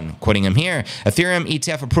Bitcoin one. Quoting him here, Ethereum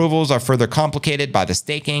ETF approvals are further complicated by the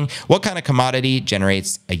staking. What kind of commodity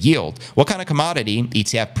generates a yield? What kind of commodity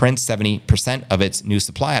ETF prints 70% of its new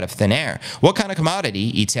supply out of thin air? What kind of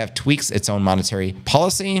commodity ETF tweaks its own monetary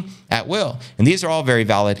policy at will? And these are all very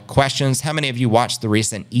valid questions. How many of you watched the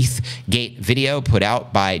recent ETHgate video put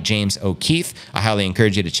out by James O'Keefe? I highly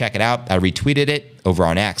encourage you to check it out. I retweeted it over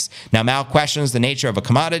on X. Now, Mow questions the nature of a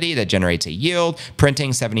commodity that generates a yield,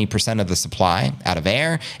 printing 70% of the supply out of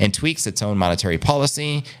air, and tweaks its own monetary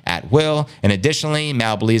policy at will. And additionally,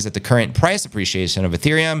 Mow believes that the current price appreciation of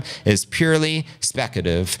Ethereum is purely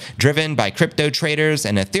speculative, driven by crypto traders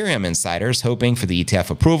and Ethereum insiders hoping for the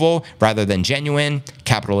ETF approval rather than genuine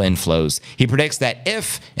capital inflows. He predicts that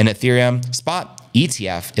if an Ethereum spot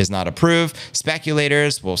ETF is not approved,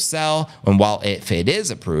 speculators will sell, and while if it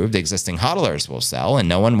is approved, existing hodlers will sell, and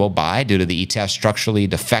no one will buy due to the ETF's structurally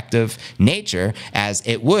defective nature, as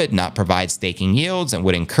it would not provide staking yields and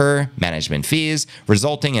would incur management fees,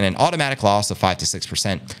 resulting in an automatic loss of 5 to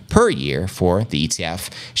 6% per year for the ETF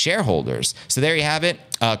shareholders. So there you have it.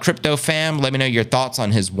 Crypto fam, let me know your thoughts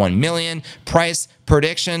on his 1 million price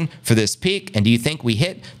prediction for this peak. And do you think we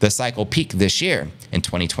hit the cycle peak this year in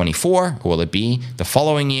 2024, or will it be the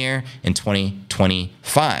following year in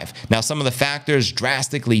 2025? Now, some of the factors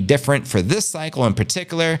drastically different for this cycle in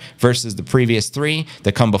particular versus the previous three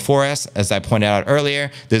that come before us. As I pointed out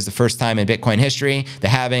earlier, this is the first time in Bitcoin history the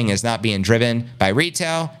halving is not being driven by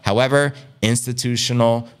retail. However,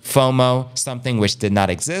 institutional FOMO, something which did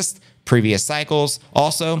not exist previous cycles.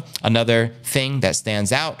 Also, another thing that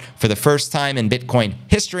stands out, for the first time in Bitcoin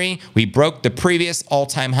history, we broke the previous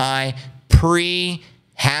all-time high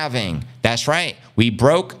pre-halving. That's right. We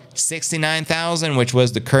broke 69,000, which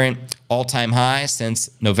was the current all-time high since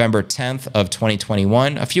November 10th of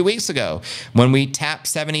 2021, a few weeks ago, when we tapped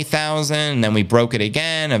 70,000, and then we broke it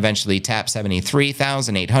again, eventually tapped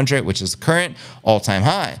 73,800, which is the current all-time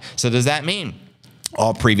high. So does that mean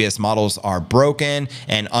all previous models are broken?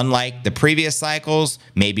 And unlike the previous cycles,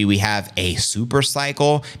 maybe we have a super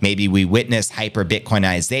cycle. Maybe we witness hyper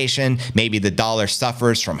Bitcoinization. Maybe the dollar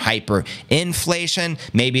suffers from hyperinflation.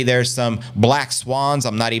 Maybe there's some black swans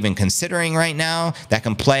I'm not even considering right now that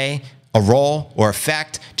can play a role or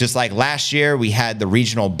effect. Just like last year, we had the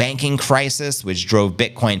regional banking crisis, which drove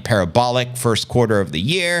Bitcoin parabolic first quarter of the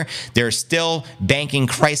year. There are still banking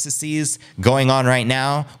crises going on right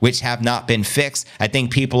now, which have not been fixed. I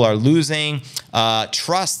think people are losing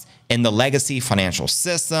trust in the legacy financial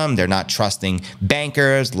system. They're not trusting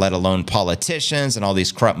bankers, let alone politicians and all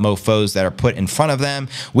these corrupt mofos that are put in front of them.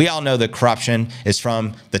 We all know that corruption is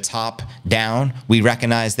from the top down. We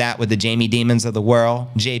recognize that with the Jamie Dimons of the world,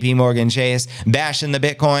 JP Morgan Chase, bashing the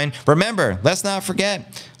Bitcoin. Remember, let's not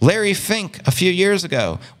forget, Larry Fink a few years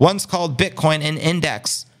ago once called Bitcoin an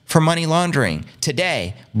index for money laundering.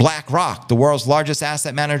 Today, BlackRock, the world's largest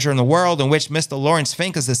asset manager in the world, in which Mr. Lawrence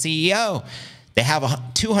Fink is the CEO, they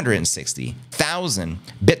have 260,000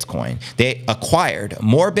 Bitcoin. They acquired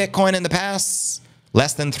more Bitcoin in the past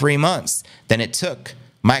less than 3 months than it took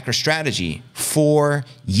MicroStrategy 4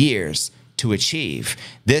 years to achieve.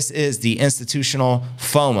 This is the institutional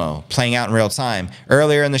FOMO playing out in real time.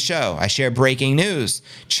 Earlier in the show, I shared breaking news.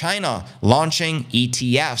 China launching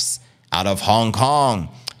ETFs out of Hong Kong.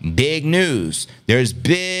 Big news. There's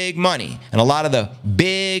big money, and a lot of the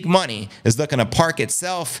big money is looking to park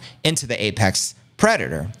itself into the apex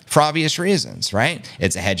predator for obvious reasons, right?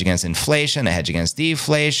 It's a hedge against inflation, a hedge against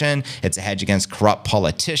deflation. It's a hedge against corrupt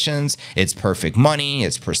politicians. It's perfect money.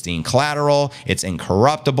 It's pristine collateral. It's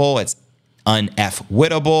incorruptible. It's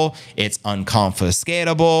un-F-wittable, it's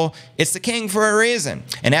unconfiscatable. It's the king for a reason.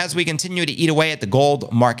 And as we continue to eat away at the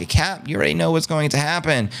gold market cap, you already know what's going to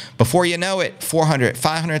happen. Before you know it, $400,000,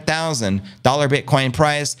 $500,000 Bitcoin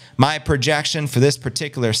price, my projection for this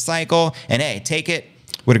particular cycle. And hey, take it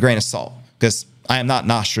with a grain of salt, because I am not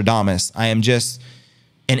Nostradamus. I am just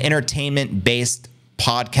an entertainment-based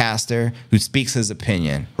podcaster who speaks his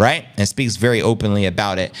opinion, right? And speaks very openly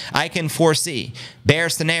about it. I can foresee bear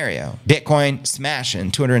scenario, Bitcoin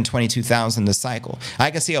smashing 222,000 this cycle.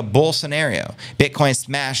 I can see a bull scenario, Bitcoin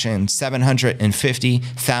smashing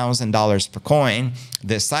 $750,000 per coin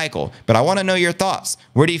this cycle. But I want to know your thoughts.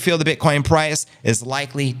 Where do you feel the Bitcoin price is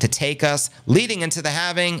likely to take us leading into the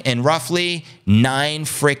halving in roughly 9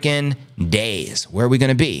 freaking days? Where are we going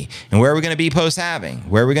to be? And where are we going to be post-halving?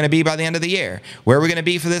 Where are we going to be by the end of the year? Where are we going to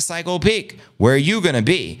be for this cycle peak? Where are you going to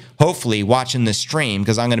be? Hopefully watching the stream,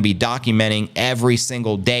 because I'm going to be documenting every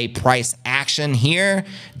single day price action here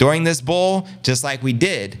during this bull, just like we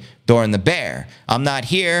did during the bear. I'm not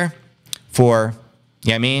here for, you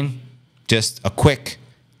know what I mean, just a quick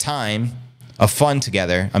time of fun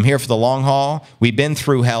together. I'm here for the long haul. We've been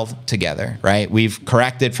through hell together, right? We've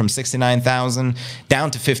corrected from 69,000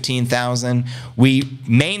 down to 15,000. We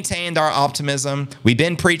maintained our optimism. We've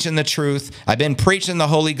been preaching the truth. I've been preaching the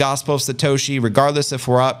holy gospel of Satoshi, regardless if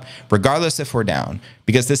we're up, regardless if we're down,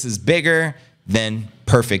 because this is bigger than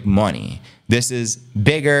perfect money. This is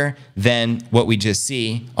bigger than what we just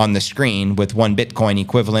see on the screen with 1 Bitcoin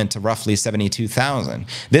equivalent to roughly 72,000.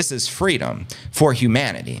 This is freedom for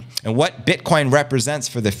humanity. And what Bitcoin represents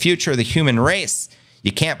for the future of the human race,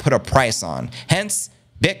 you can't put a price on. Hence,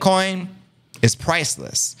 Bitcoin is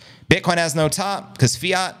priceless. Bitcoin has no top because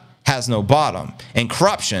fiat has no bottom and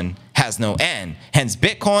corruption has no end. Hence,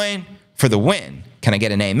 Bitcoin for the win. Can I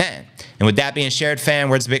get an amen? And with that being shared, fam,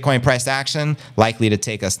 where's Bitcoin price action likely to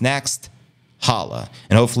take us next? Holla.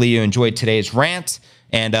 And hopefully you enjoyed today's rant.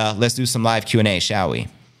 And let's do some live Q&A, shall we?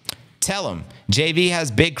 Tell him JV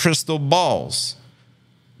has big crystal balls.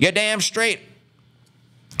 You're damn straight.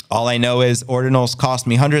 All I know is ordinals cost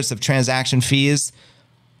me hundreds of transaction fees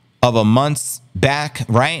of a month's back,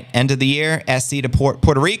 right? End of the year, SC to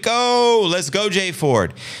Puerto Rico. Let's go, J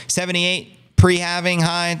Ford. 78 pre-halving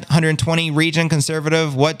high, 120 region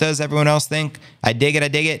conservative. What does everyone else think? I dig it. I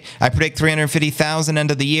dig it. I predict 350,000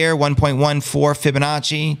 end of the year, 1.14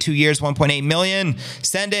 Fibonacci, 2 years, 1.8 million.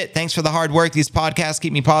 Send it. Thanks for the hard work. These podcasts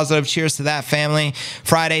keep me positive. Cheers to that, family.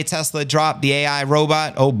 Friday, Tesla dropped the AI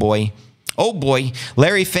robot. Oh boy. Oh boy,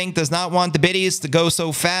 Larry Fink does not want the biddies to go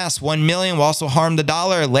so fast. 1 million will also harm the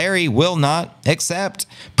dollar. Larry will not accept.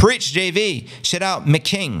 Preach, JV. Shit out,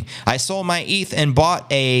 McKing. I sold my ETH and bought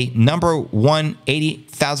a number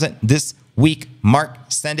 180,000 this week. Mark,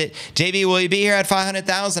 send it. JV, will you be here at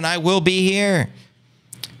 500,000? I will be here.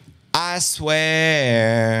 I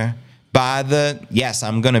swear by the, yes,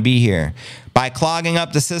 I'm going to be here. By clogging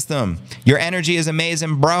up the system. Your energy is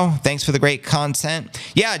amazing, bro. Thanks for the great content.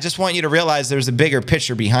 Yeah, I just want you to realize there's a bigger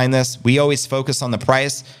picture behind this. We always focus on the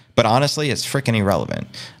price, but honestly, it's freaking irrelevant.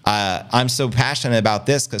 I'm so passionate about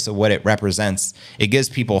this because of what it represents. It gives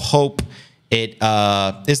people hope. It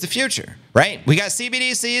is the future, right? We got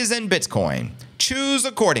CBDCs and Bitcoin. Choose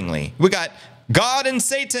accordingly. We got God and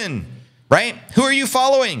Satan, right? Who are you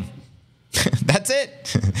following? That's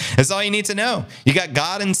it. That's all you need to know. You got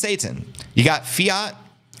God and Satan. You got fiat,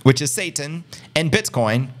 which is Satan, and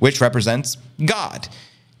Bitcoin, which represents God.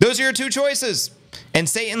 Those are your two choices. And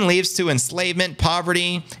Satan leads to enslavement,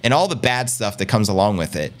 poverty, and all the bad stuff that comes along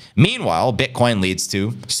with it. Meanwhile, Bitcoin leads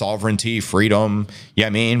to sovereignty, freedom, yeah,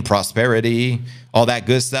 I mean, prosperity, all that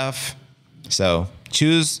good stuff. So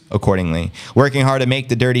choose accordingly. Working hard to make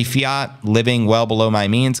the dirty fiat, living well below my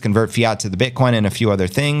means, convert fiat to the Bitcoin and a few other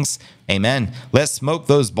things. Amen. Let's smoke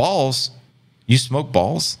those balls. You smoke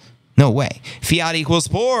balls? No way. Fiat equals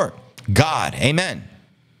poor. God. Amen.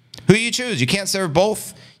 Who you choose? You can't serve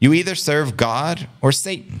both. You either serve God or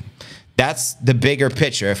Satan. That's the bigger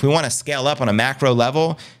picture. If we want to scale up on a macro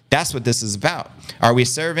level, that's what this is about. Are we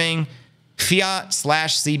serving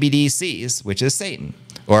fiat/CBDCs, which is Satan?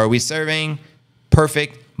 Or are we serving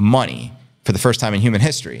perfect money for the first time in human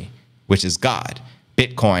history, which is God?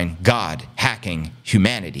 Bitcoin, God, hacking,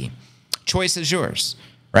 humanity. Choice is yours,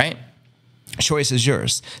 right? Choice is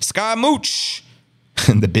yours. Skamooch,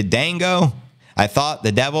 the bidango. I thought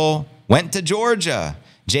the devil went to Georgia.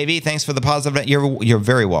 JV, thanks for the positive. You're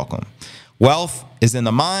very welcome. Wealth is in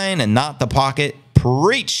the mind and not the pocket.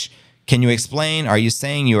 Preach. Can you explain? Are you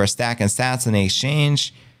saying you are stacking sats in the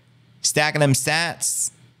exchange? Stacking them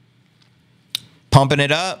sats. Pumping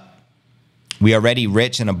it up. We already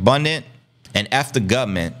rich and abundant. And F the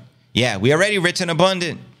government. Yeah, we already rich and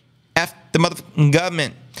abundant. F the motherfucking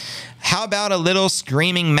government. How about a little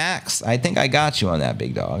Screaming Max? I think I got you on that,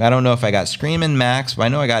 big dog. I don't know if I got Screaming Max, but I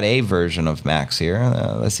know I got a version of Max here.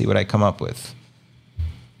 Let's see what I come up with.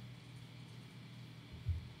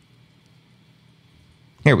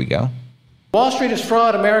 Here we go. Wall Street is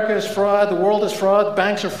fraud, America is fraud, the world is fraud,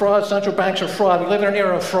 banks are fraud, central banks are fraud. We live in an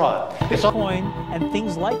era of fraud. It's all Coin and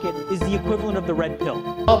things like it is the equivalent of the red pill.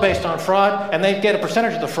 all based on fraud, and they get a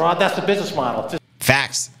percentage of the fraud. That's the business model.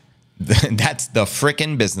 Facts. That's the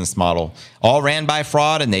frickin' business model. All ran by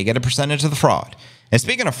fraud, and they get a percentage of the fraud. And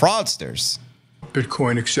speaking of fraudsters,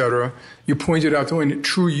 Bitcoin, etc., you pointed out the only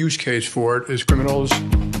true use case for it is criminals,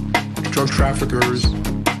 drug traffickers,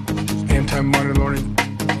 anti-money laundering,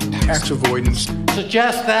 tax avoidance.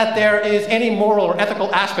 Suggest that there is any moral or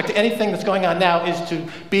ethical aspect to anything that's going on now is to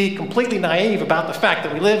be completely naive about the fact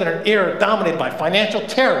that we live in an era dominated by financial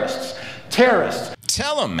terrorists. Terrorists.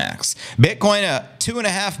 tell them, Max. Bitcoin at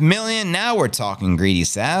 2.5 million. Now we're talking, greedy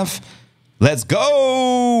Sav. Let's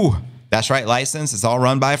go. That's right, license. It's all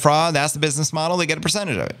run by fraud. That's the business model. They get a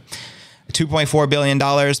percentage of it. $2.4 billion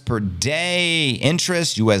per day.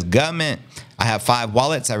 Interest, U.S. government. I have 5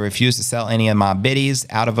 wallets. I refuse to sell any of my biddies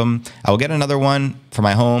out of them. I will get another one for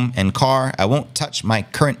my home and car. I won't touch my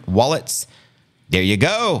current wallets. There you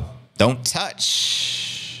go. Don't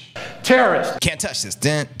touch. Terrorists. Can't touch this.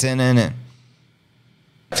 Dun, dun, dun, dun.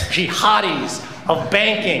 Jihadis of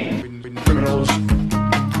banking. Criminals,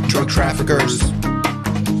 drug traffickers,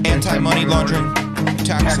 Anti-money laundering,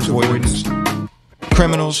 tax avoidance,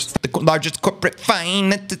 criminals, the largest corporate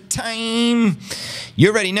fine at the time. You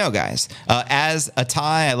already know, guys. As a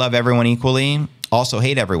Thai, I love everyone equally. Also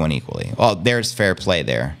hate everyone equally. Well, there's fair play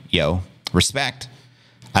there. Yo, respect.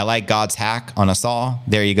 I like God's hack on us all.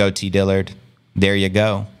 There you go, T. Dillard. There you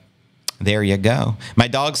go. There you go. My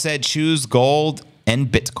dog said choose gold and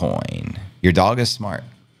Bitcoin. Your dog is smart.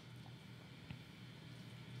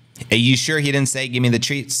 Are you sure he didn't say, give me the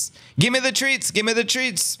treats? Give me the treats. Give me the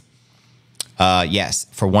treats. Yes,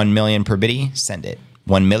 for 1 million per biddy, send it.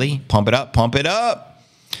 1 milli, pump it up, pump it up.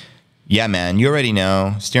 Yeah, man, you already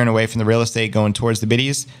know. Steering away from the real estate, going towards the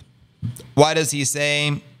biddies. Why does he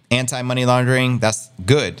say anti-money laundering? That's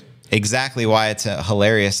good. Exactly why it's a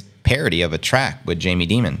hilarious parody of a track with Jamie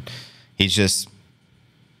Dimon. He's just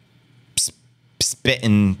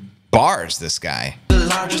spitting bars, this guy. The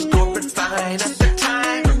largest corporate fine at the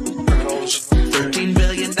time. $13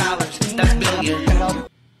 billion. That's billion.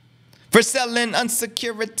 For selling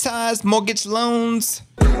unsecuritized mortgage loans.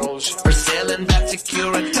 For selling that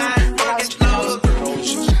securitized mortgage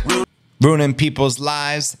loans. Ruining people's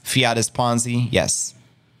lives. Fiat is Ponzi. Yes.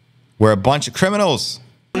 We're a bunch of criminals.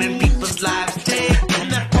 Ruining people's lives. Taking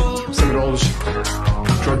their homes. criminals,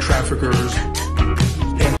 drug traffickers.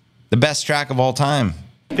 The best track of all time.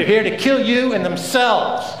 They're here to kill you and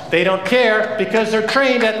themselves. They don't care because they're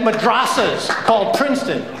trained at madrasas called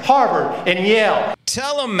Princeton, Harvard, and Yale.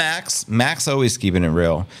 Tell him, Max. Max always keeping it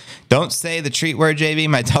real. Don't say the treat word, JV.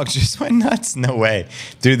 My dog just went nuts. No way.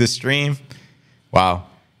 Through the stream. Wow.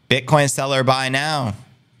 Bitcoin seller, buy now.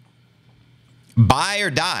 Buy or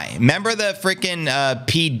die. Remember the freaking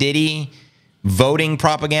P. Diddy voting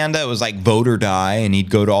propaganda? It was like vote or die, and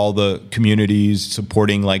he'd go to all the communities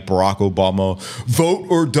supporting like Barack Obama, vote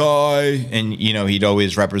or die, and you know he'd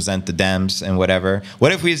always represent the Dems and whatever.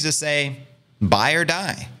 What if we just say buy or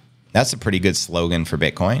die? That's a pretty good slogan for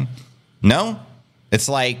Bitcoin. No, it's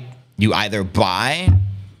like you either buy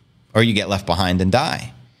or you get left behind and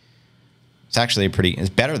die. It's actually it's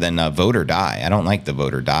better than vote or die. I don't like the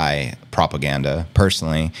vote or die propaganda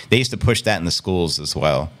personally. They used to push that in the schools as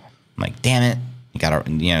well. I'm like, damn it. You got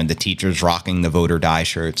to, you know, the teachers rocking the vote or die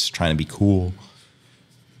shirts, trying to be cool.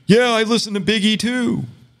 Yeah, I listen to Biggie too.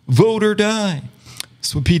 Vote or die.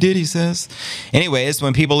 That's what P. Diddy says. Anyways,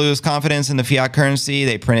 when people lose confidence in the fiat currency,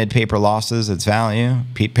 they printed paper loses its value.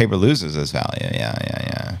 Paper loses its value.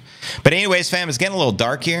 Yeah. But anyways, fam, it's getting a little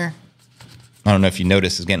dark here. I don't know if you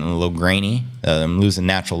noticed, it's getting a little grainy. I'm losing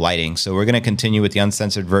natural lighting. So we're going to continue with the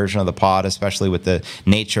uncensored version of the pod, especially with the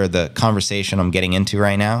nature of the conversation I'm getting into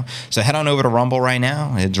right now. So head on over to Rumble right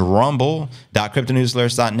now. It's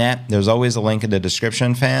rumble.cryptonewsalerts.net. There's always a link in the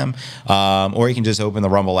description, fam. Or you can just open the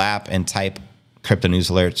Rumble app and type Crypto News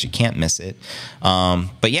Alerts. You can't miss it.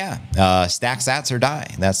 But yeah, stack sats or die.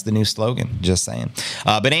 That's the new slogan. Just saying.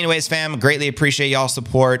 But anyways, fam, greatly appreciate y'all's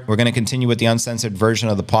support. We're going to continue with the uncensored version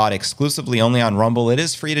of the pod exclusively only on Rumble. It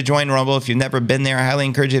is free to join Rumble. If you've never been there, I highly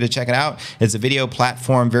encourage you to check it out. It's a video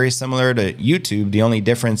platform very similar to YouTube. The only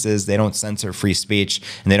difference is they don't censor free speech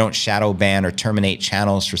and they don't shadow ban or terminate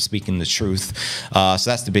channels for speaking the truth. So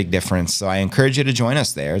that's the big difference. So I encourage you to join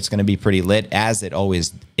us there. It's going to be pretty lit, as it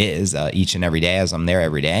always is each and every day, as I'm there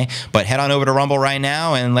every day. But head on over to Rumble right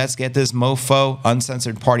now and let's get this mofo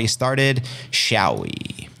uncensored party started, shall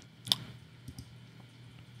we?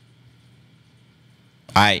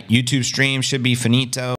 All right, YouTube stream should be finito.